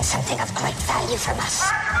taken something of great value from us.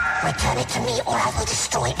 Return it to me or I will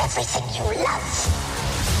destroy everything you love.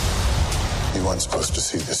 You weren't supposed to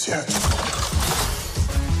see this yet.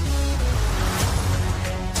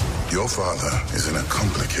 Your father is in a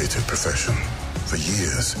complicated profession. For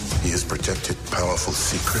years, he has protected powerful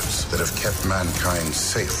secrets that have kept mankind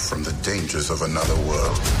safe from the dangers of another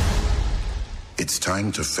world. It's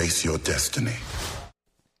time to face your destiny.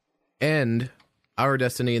 And our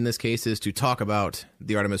destiny in this case is to talk about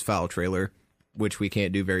the Artemis Fowl trailer, which we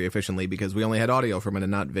can't do very efficiently because we only had audio from it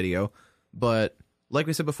and not video. But like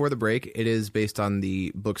we said before the break, it is based on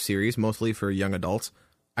the book series, mostly for young adults.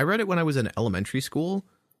 I read it when I was in elementary school,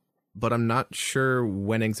 but I'm not sure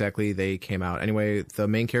when exactly they came out. Anyway, the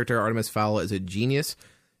main character, Artemis Fowl, is a genius,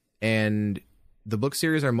 and the book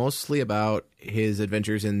series are mostly about his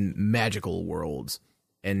adventures in magical worlds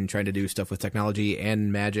and trying to do stuff with technology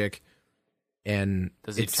and magic. And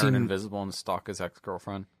Does he turn invisible and stalk his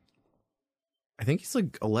ex-girlfriend? I think he's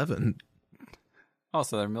like 11. Oh,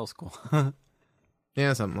 so they're middle school.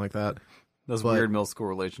 Yeah, something like that. Those But- weird middle school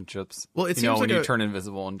relationships. Well, it you know, seems when like you a- turn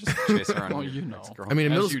invisible and just chase around. Well, your you know. ex-girlfriend. I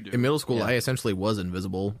mean, As you do. in middle school, Yeah. I essentially was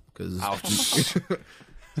invisible because Ouch.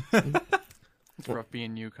 It's rough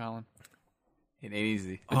being you, Colin. It ain't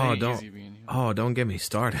easy. It Oh, ain't don't- easy being you. don't get me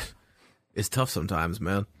started. It's tough sometimes,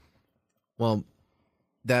 man. Well,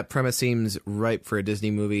 that premise seems ripe for a Disney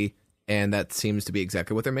movie, and that seems to be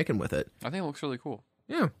exactly what they're making with it. I think it looks really cool.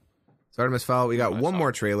 Yeah. So Artemis Fowl, we got I one saw more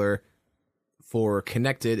it. trailer for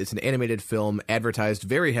Connected. It's an animated film advertised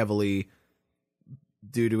very heavily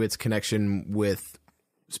due to its connection with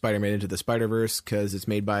Spider-Man Into the Spider-Verse because it's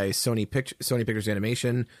made by Sony Pictures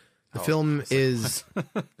Animation. The film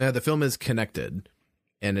is Connected,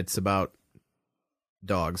 and it's about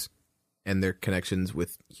dogs and their connections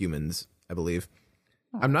with humans, I believe.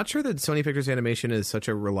 I'm not sure that Sony Pictures Animation is such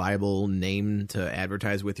a reliable name to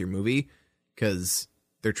advertise with your movie because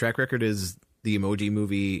their track record is the Emoji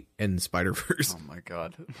Movie and Spider-Verse. Oh my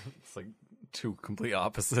god. It's like two complete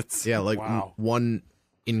opposites. Yeah, like Wow. one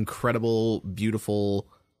incredible, beautiful,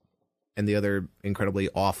 and the other incredibly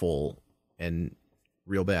awful and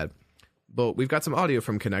real bad. But we've got some audio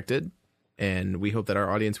from Connected, and we hope that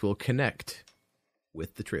our audience will connect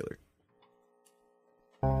with the trailer.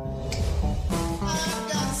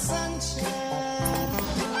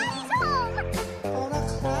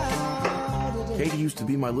 Katie used to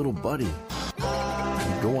be my little buddy.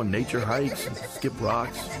 We'd go on nature hikes and skip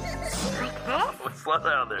rocks. Slow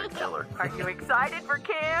down there, killer. Are you excited for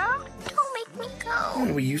camp? Don't make me go.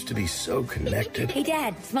 And we used to be so connected. Hey,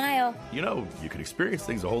 Dad, smile. You know, you could experience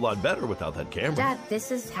things a whole lot better without that camera. Dad,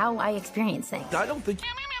 this is how I experience things. I don't think...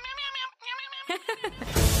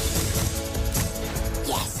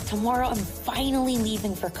 Yes, tomorrow I'm finally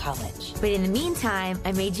leaving for college. But in the meantime,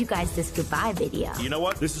 I made you guys this goodbye video. You know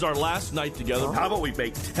what? This is our last night together. How about we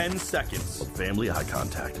make 10 seconds of family eye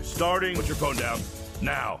contact? Starting... Put your phone down.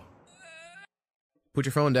 Now. Put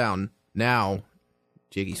your phone down now,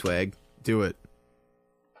 Jiggy Swag. Do it.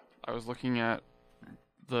 I was looking at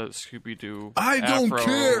the Scooby-Doo I don't Afro,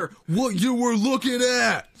 care what you were looking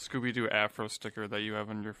at. Scooby-Doo Afro sticker that you have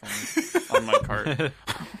on your phone on my cart.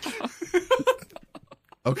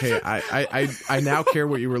 Okay, I now care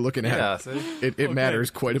what you were looking at. Yeah, see? It matters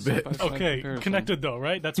quite a bit. Okay, Comparison. Connected though,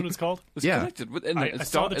 right? That's what it's called. It's Yeah. connected. And I it's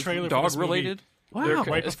saw the it's trailer for dog this movie. related. Wow.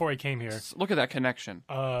 Right before I came here. Look at that connection.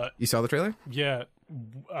 You saw the trailer? Yeah,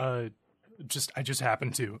 I just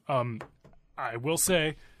happened to. I will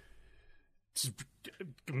say,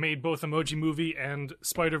 made both Emoji Movie and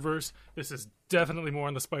Spider-Verse. This is definitely more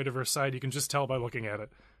on the Spider-Verse side. You can just tell by looking at it.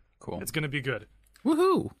 Cool. It's going to be good.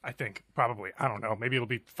 Woohoo! I think probably. I don't know. Maybe it'll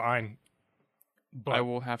be fine. But I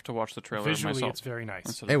will have to watch the trailer visually, myself. it's very nice.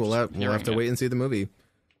 instead of Hey, we'll just have to hearing wait it. and see the movie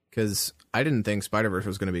because I didn't think Spider-Verse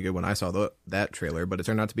was going to be good when I saw that trailer, but it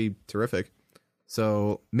turned out to be terrific.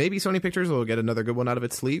 So maybe Sony Pictures will get another good one out of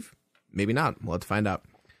its sleeve. Maybe not. We'll have to find out.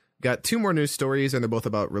 Got two more news stories, and they're both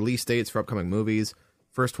about release dates for upcoming movies.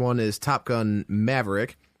 First one is Top Gun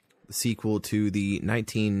Maverick, the sequel to the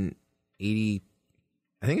 1980,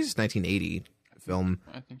 I think it's just 1980 film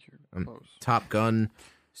I think you're close. Top Gun,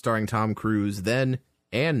 starring Tom Cruise then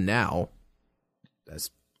and now.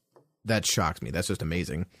 That shocked me. That's just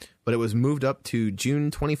amazing. But it was moved up to June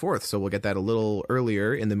 24th, so we'll get that a little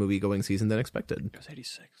earlier in the movie-going season than expected. It was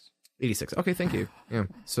 86. 86. Okay, thank you. Yeah.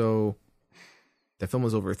 So that film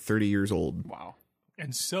was over 30 years old. Wow.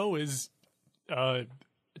 And so is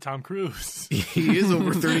Tom Cruise. He is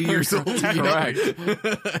over 30 years old. Correct.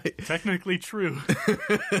 Technically true.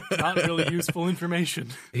 Not really useful information.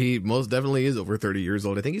 He most definitely is over 30 years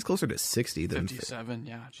old. I think he's closer to 60 than 57,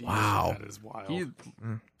 yeah. Geez. Wow. That is wild. He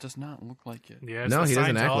does not look like it. Yeah, it's No, the he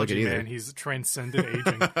doesn't act like it Scientology, either. Man. He's transcended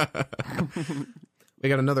aging. We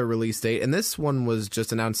got another release date, and this one was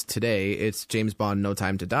just announced today. It's James Bond: No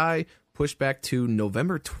Time to Die, pushed back to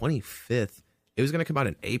November 25th. It was going to come out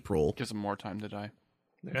in April. Gives them more time to die.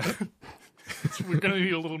 Yeah. We're going to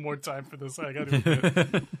need a little more time for this. I got to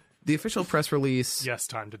admit. The official press release... Yes,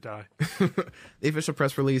 time to die. The official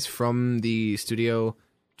press release from the studio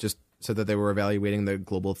just said that they were evaluating the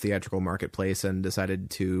global theatrical marketplace and decided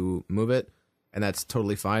to move it, and that's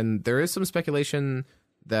totally fine. There is some speculation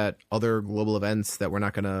that other global events that we're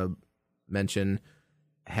not going to mention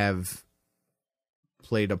have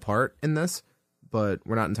played a part in this, but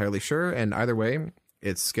we're not entirely sure, and either way,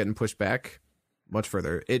 it's getting pushed back much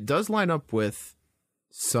further. It does line up with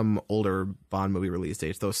some older Bond movie release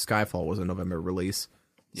dates, though Skyfall was a November release.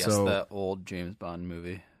 Yes, so, that old James Bond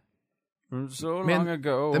movie. From so man, long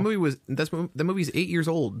ago. The movie's 8 years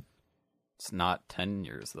old. It's not 10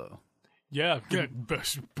 years, though. Yeah.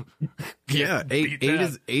 Yeah,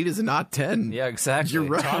 eight is not 10. Yeah, exactly. You're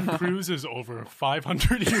right. Tom Cruise is over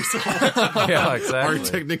 500 years old. Yeah, exactly. Are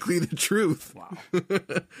technically the truth. Wow.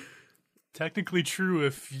 Technically true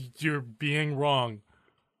if you're being wrong.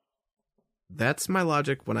 That's my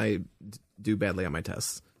logic when I do badly on my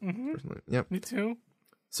tests. Mm-hmm. Yep. Me too.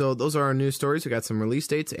 So those are our news stories. We got some release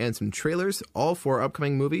dates and some trailers, all for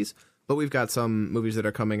upcoming movies. But we've got some movies that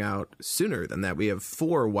are coming out sooner than that. We have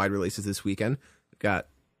 4 wide releases this weekend. We've got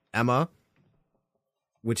Emma,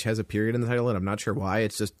 which has a period in the title, and I'm not sure why.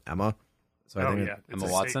 It's just Emma. So I think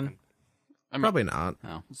Emma Watson? Probably not.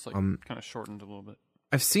 No. It's like kind of shortened a little bit.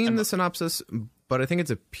 I've seen the synopsis, but I think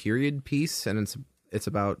it's a period piece, and it's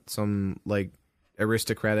about some like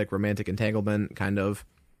aristocratic romantic entanglement, kind of.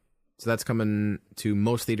 So that's coming to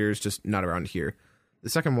most theaters, just not around here. The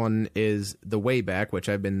second one is The Way Back, which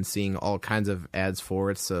I've been seeing all kinds of ads for.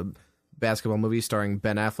 It's a basketball movie starring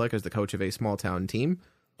Ben Affleck as the coach of a small town team.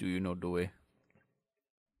 Do you know The Way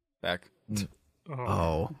Back?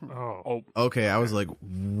 Oh. Okay, I was like,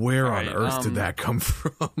 where on earth did that come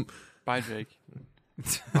from? Bye, Jake.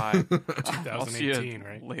 Bye. 2018,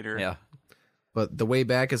 right? Later. Yeah. But The Way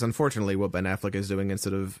Back is unfortunately what Ben Affleck is doing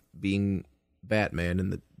instead of being Batman in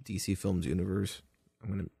the DC Films universe.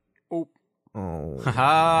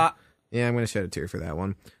 Haha. Yeah, I'm gonna shed a tear for that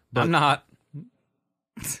one. But I'm not.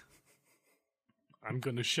 I'm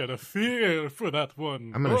gonna shed a tear for that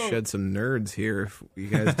one. I'm gonna shed some nerds here if you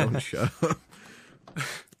guys don't shut up.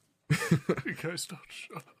 You guys don't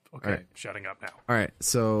shut up. Okay, right. Shutting up now. All right,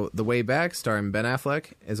 so The Way Back, starring Ben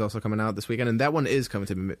Affleck, is also coming out this weekend, and that one is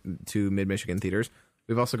coming to Mid-Michigan theaters.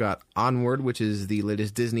 We've also got Onward, which is the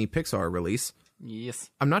latest Disney Pixar release. Yes.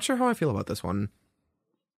 I'm not sure how I feel about this one.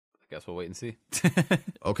 I guess we'll wait and see.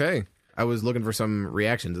 Okay. I was looking for some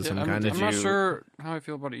reactions of some kind. I'm not sure how I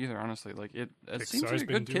feel about it either, honestly. Like it seems like a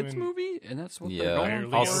good kids movie, and that's what they're going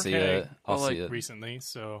for. I'll see it. I'll see it recently.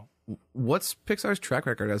 So, what's Pixar's track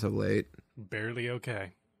record as of late? Barely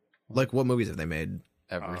okay. Like, what movies have they made?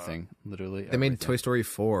 Everything, literally. They made Toy Story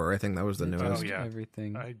 4. I think that was the newest. Oh, yeah.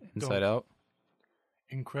 Everything. Inside Out.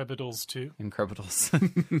 Incredibles 2. Incredibles.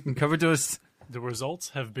 Incredibles. The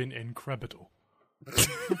results have been incredible.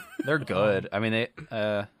 They're good. I mean, they.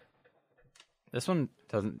 This one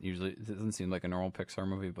doesn't seem like a normal Pixar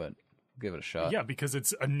movie, but give it a shot. Yeah, because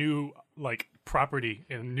it's a new property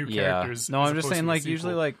and new characters. No, I'm just saying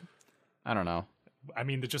usually I don't know. I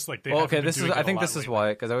mean, they're just like they. Well, okay, I think this is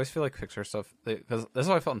why, because I always feel like Pixar stuff. Because this is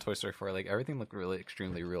how I felt in Toy Story 4. Like everything looked really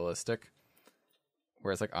extremely realistic,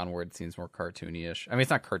 whereas like Onward seems more cartoony-ish. I mean,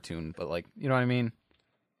 it's not cartoon, but like you know what I mean.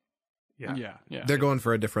 Yeah. They're going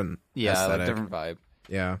for a different aesthetic. Like different vibe.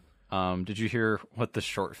 Yeah. Did you hear what the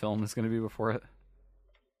short film is going to be before it?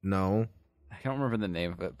 No. I don't remember the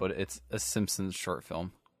name of it, but it's a Simpsons short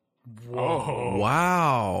film. Whoa!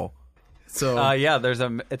 Wow. So yeah,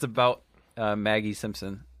 it's about Maggie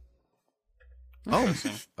Simpson. Oh,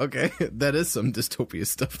 okay. That is some dystopia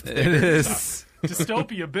stuff there. It is.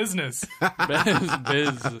 Dystopia business.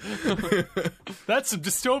 Biz. That's some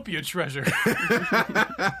dystopia treasure.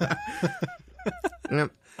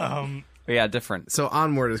 Yep. But yeah, different. So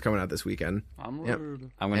Onward is coming out this weekend. Onward.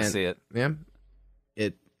 Yep. I'm going to see it. Yeah.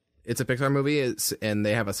 It's a Pixar movie, and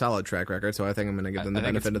they have a solid track record, so I think I'm going to give them the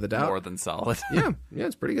benefit of the doubt. More than solid. yeah,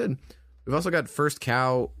 it's pretty good. We've also got First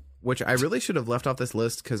Cow, which I really should have left off this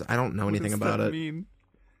list because I don't know anything about it. Mean?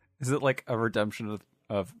 Is it like a redemption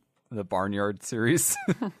of the Barnyard series?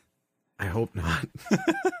 I hope not.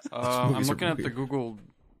 I'm looking at the Google.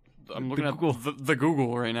 I'm looking at the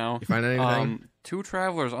Google right now. You find anything? 2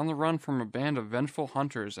 travelers on the run from a band of vengeful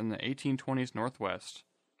hunters in the 1820s Northwest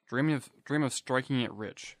dream of striking it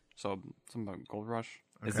rich. So something about gold rush.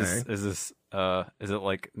 Is this is it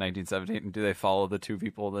like 1917? And do they follow the two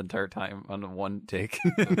people the entire time on one take?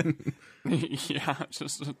 Yeah,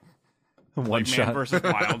 just one like shot Man versus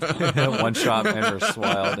Wild. One shot Man versus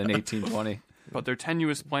Wild in 1820. But their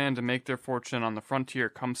tenuous plan to make their fortune on the frontier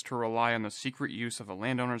comes to rely on the secret use of a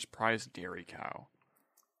landowner's prized dairy cow.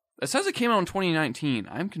 It says it came out in 2019.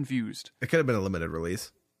 I'm confused. It could have been a limited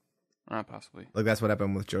release. Possibly. Like that's what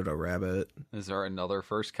happened with Jojo Rabbit. Is there another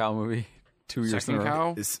First Cow movie? 2 years Second in a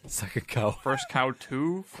row? cow? Second Cow. First Cow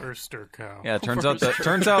 2? Firster cow. Yeah, it turns out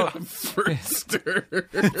turns out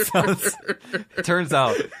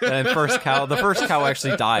and the first cow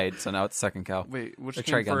actually died, so now it's Second Cow. Wait, which Let's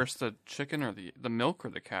came try again. first, the chicken or the milk or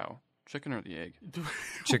the cow? Chicken or the egg?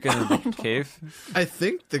 Chicken in the cave? I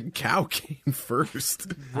think the cow came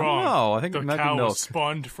first. Wrong. No, I think the it might be cow milk. was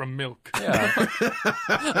spawned from milk. Yeah.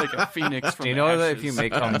 Like a phoenix from Do you the know that ashes. if you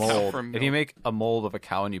make a From mold, milk. if you make a mold of a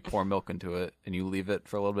cow and you pour milk into it and you leave it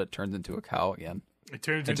for a little bit, it turns into a cow again. It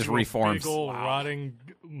turns It into just a reforms. big old rotting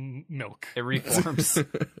milk. It reforms.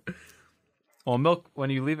 Well, milk, when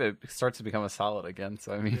you leave it, it starts to become a solid again.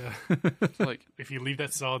 So, I mean, Like, if you leave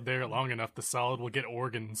that solid there long enough, the solid will get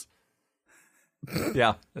organs.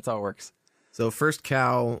 yeah, that's how it works. So First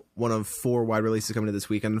Cow, one of 4 wide releases coming to this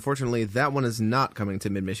weekend. Unfortunately, that one is not coming to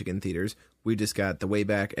Mid-Michigan theaters. We just got The Way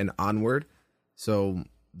Back and Onward. So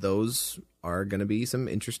those are going to be some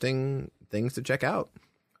interesting things to check out.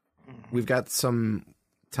 We've got some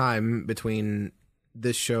time between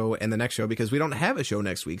this show and the next show because we don't have a show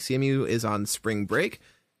next week. CMU is on spring break,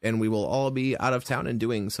 and we will all be out of town and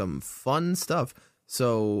doing some fun stuff.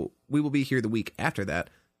 So we will be here the week after that.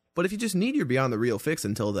 But if you just need your Beyond the Real fix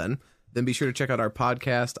until then be sure to check out our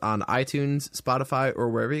podcast on iTunes, Spotify, or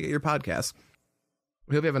wherever you get your podcasts.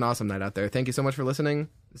 We hope you have an awesome night out there. Thank you so much for listening.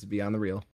 This is Beyond the Real.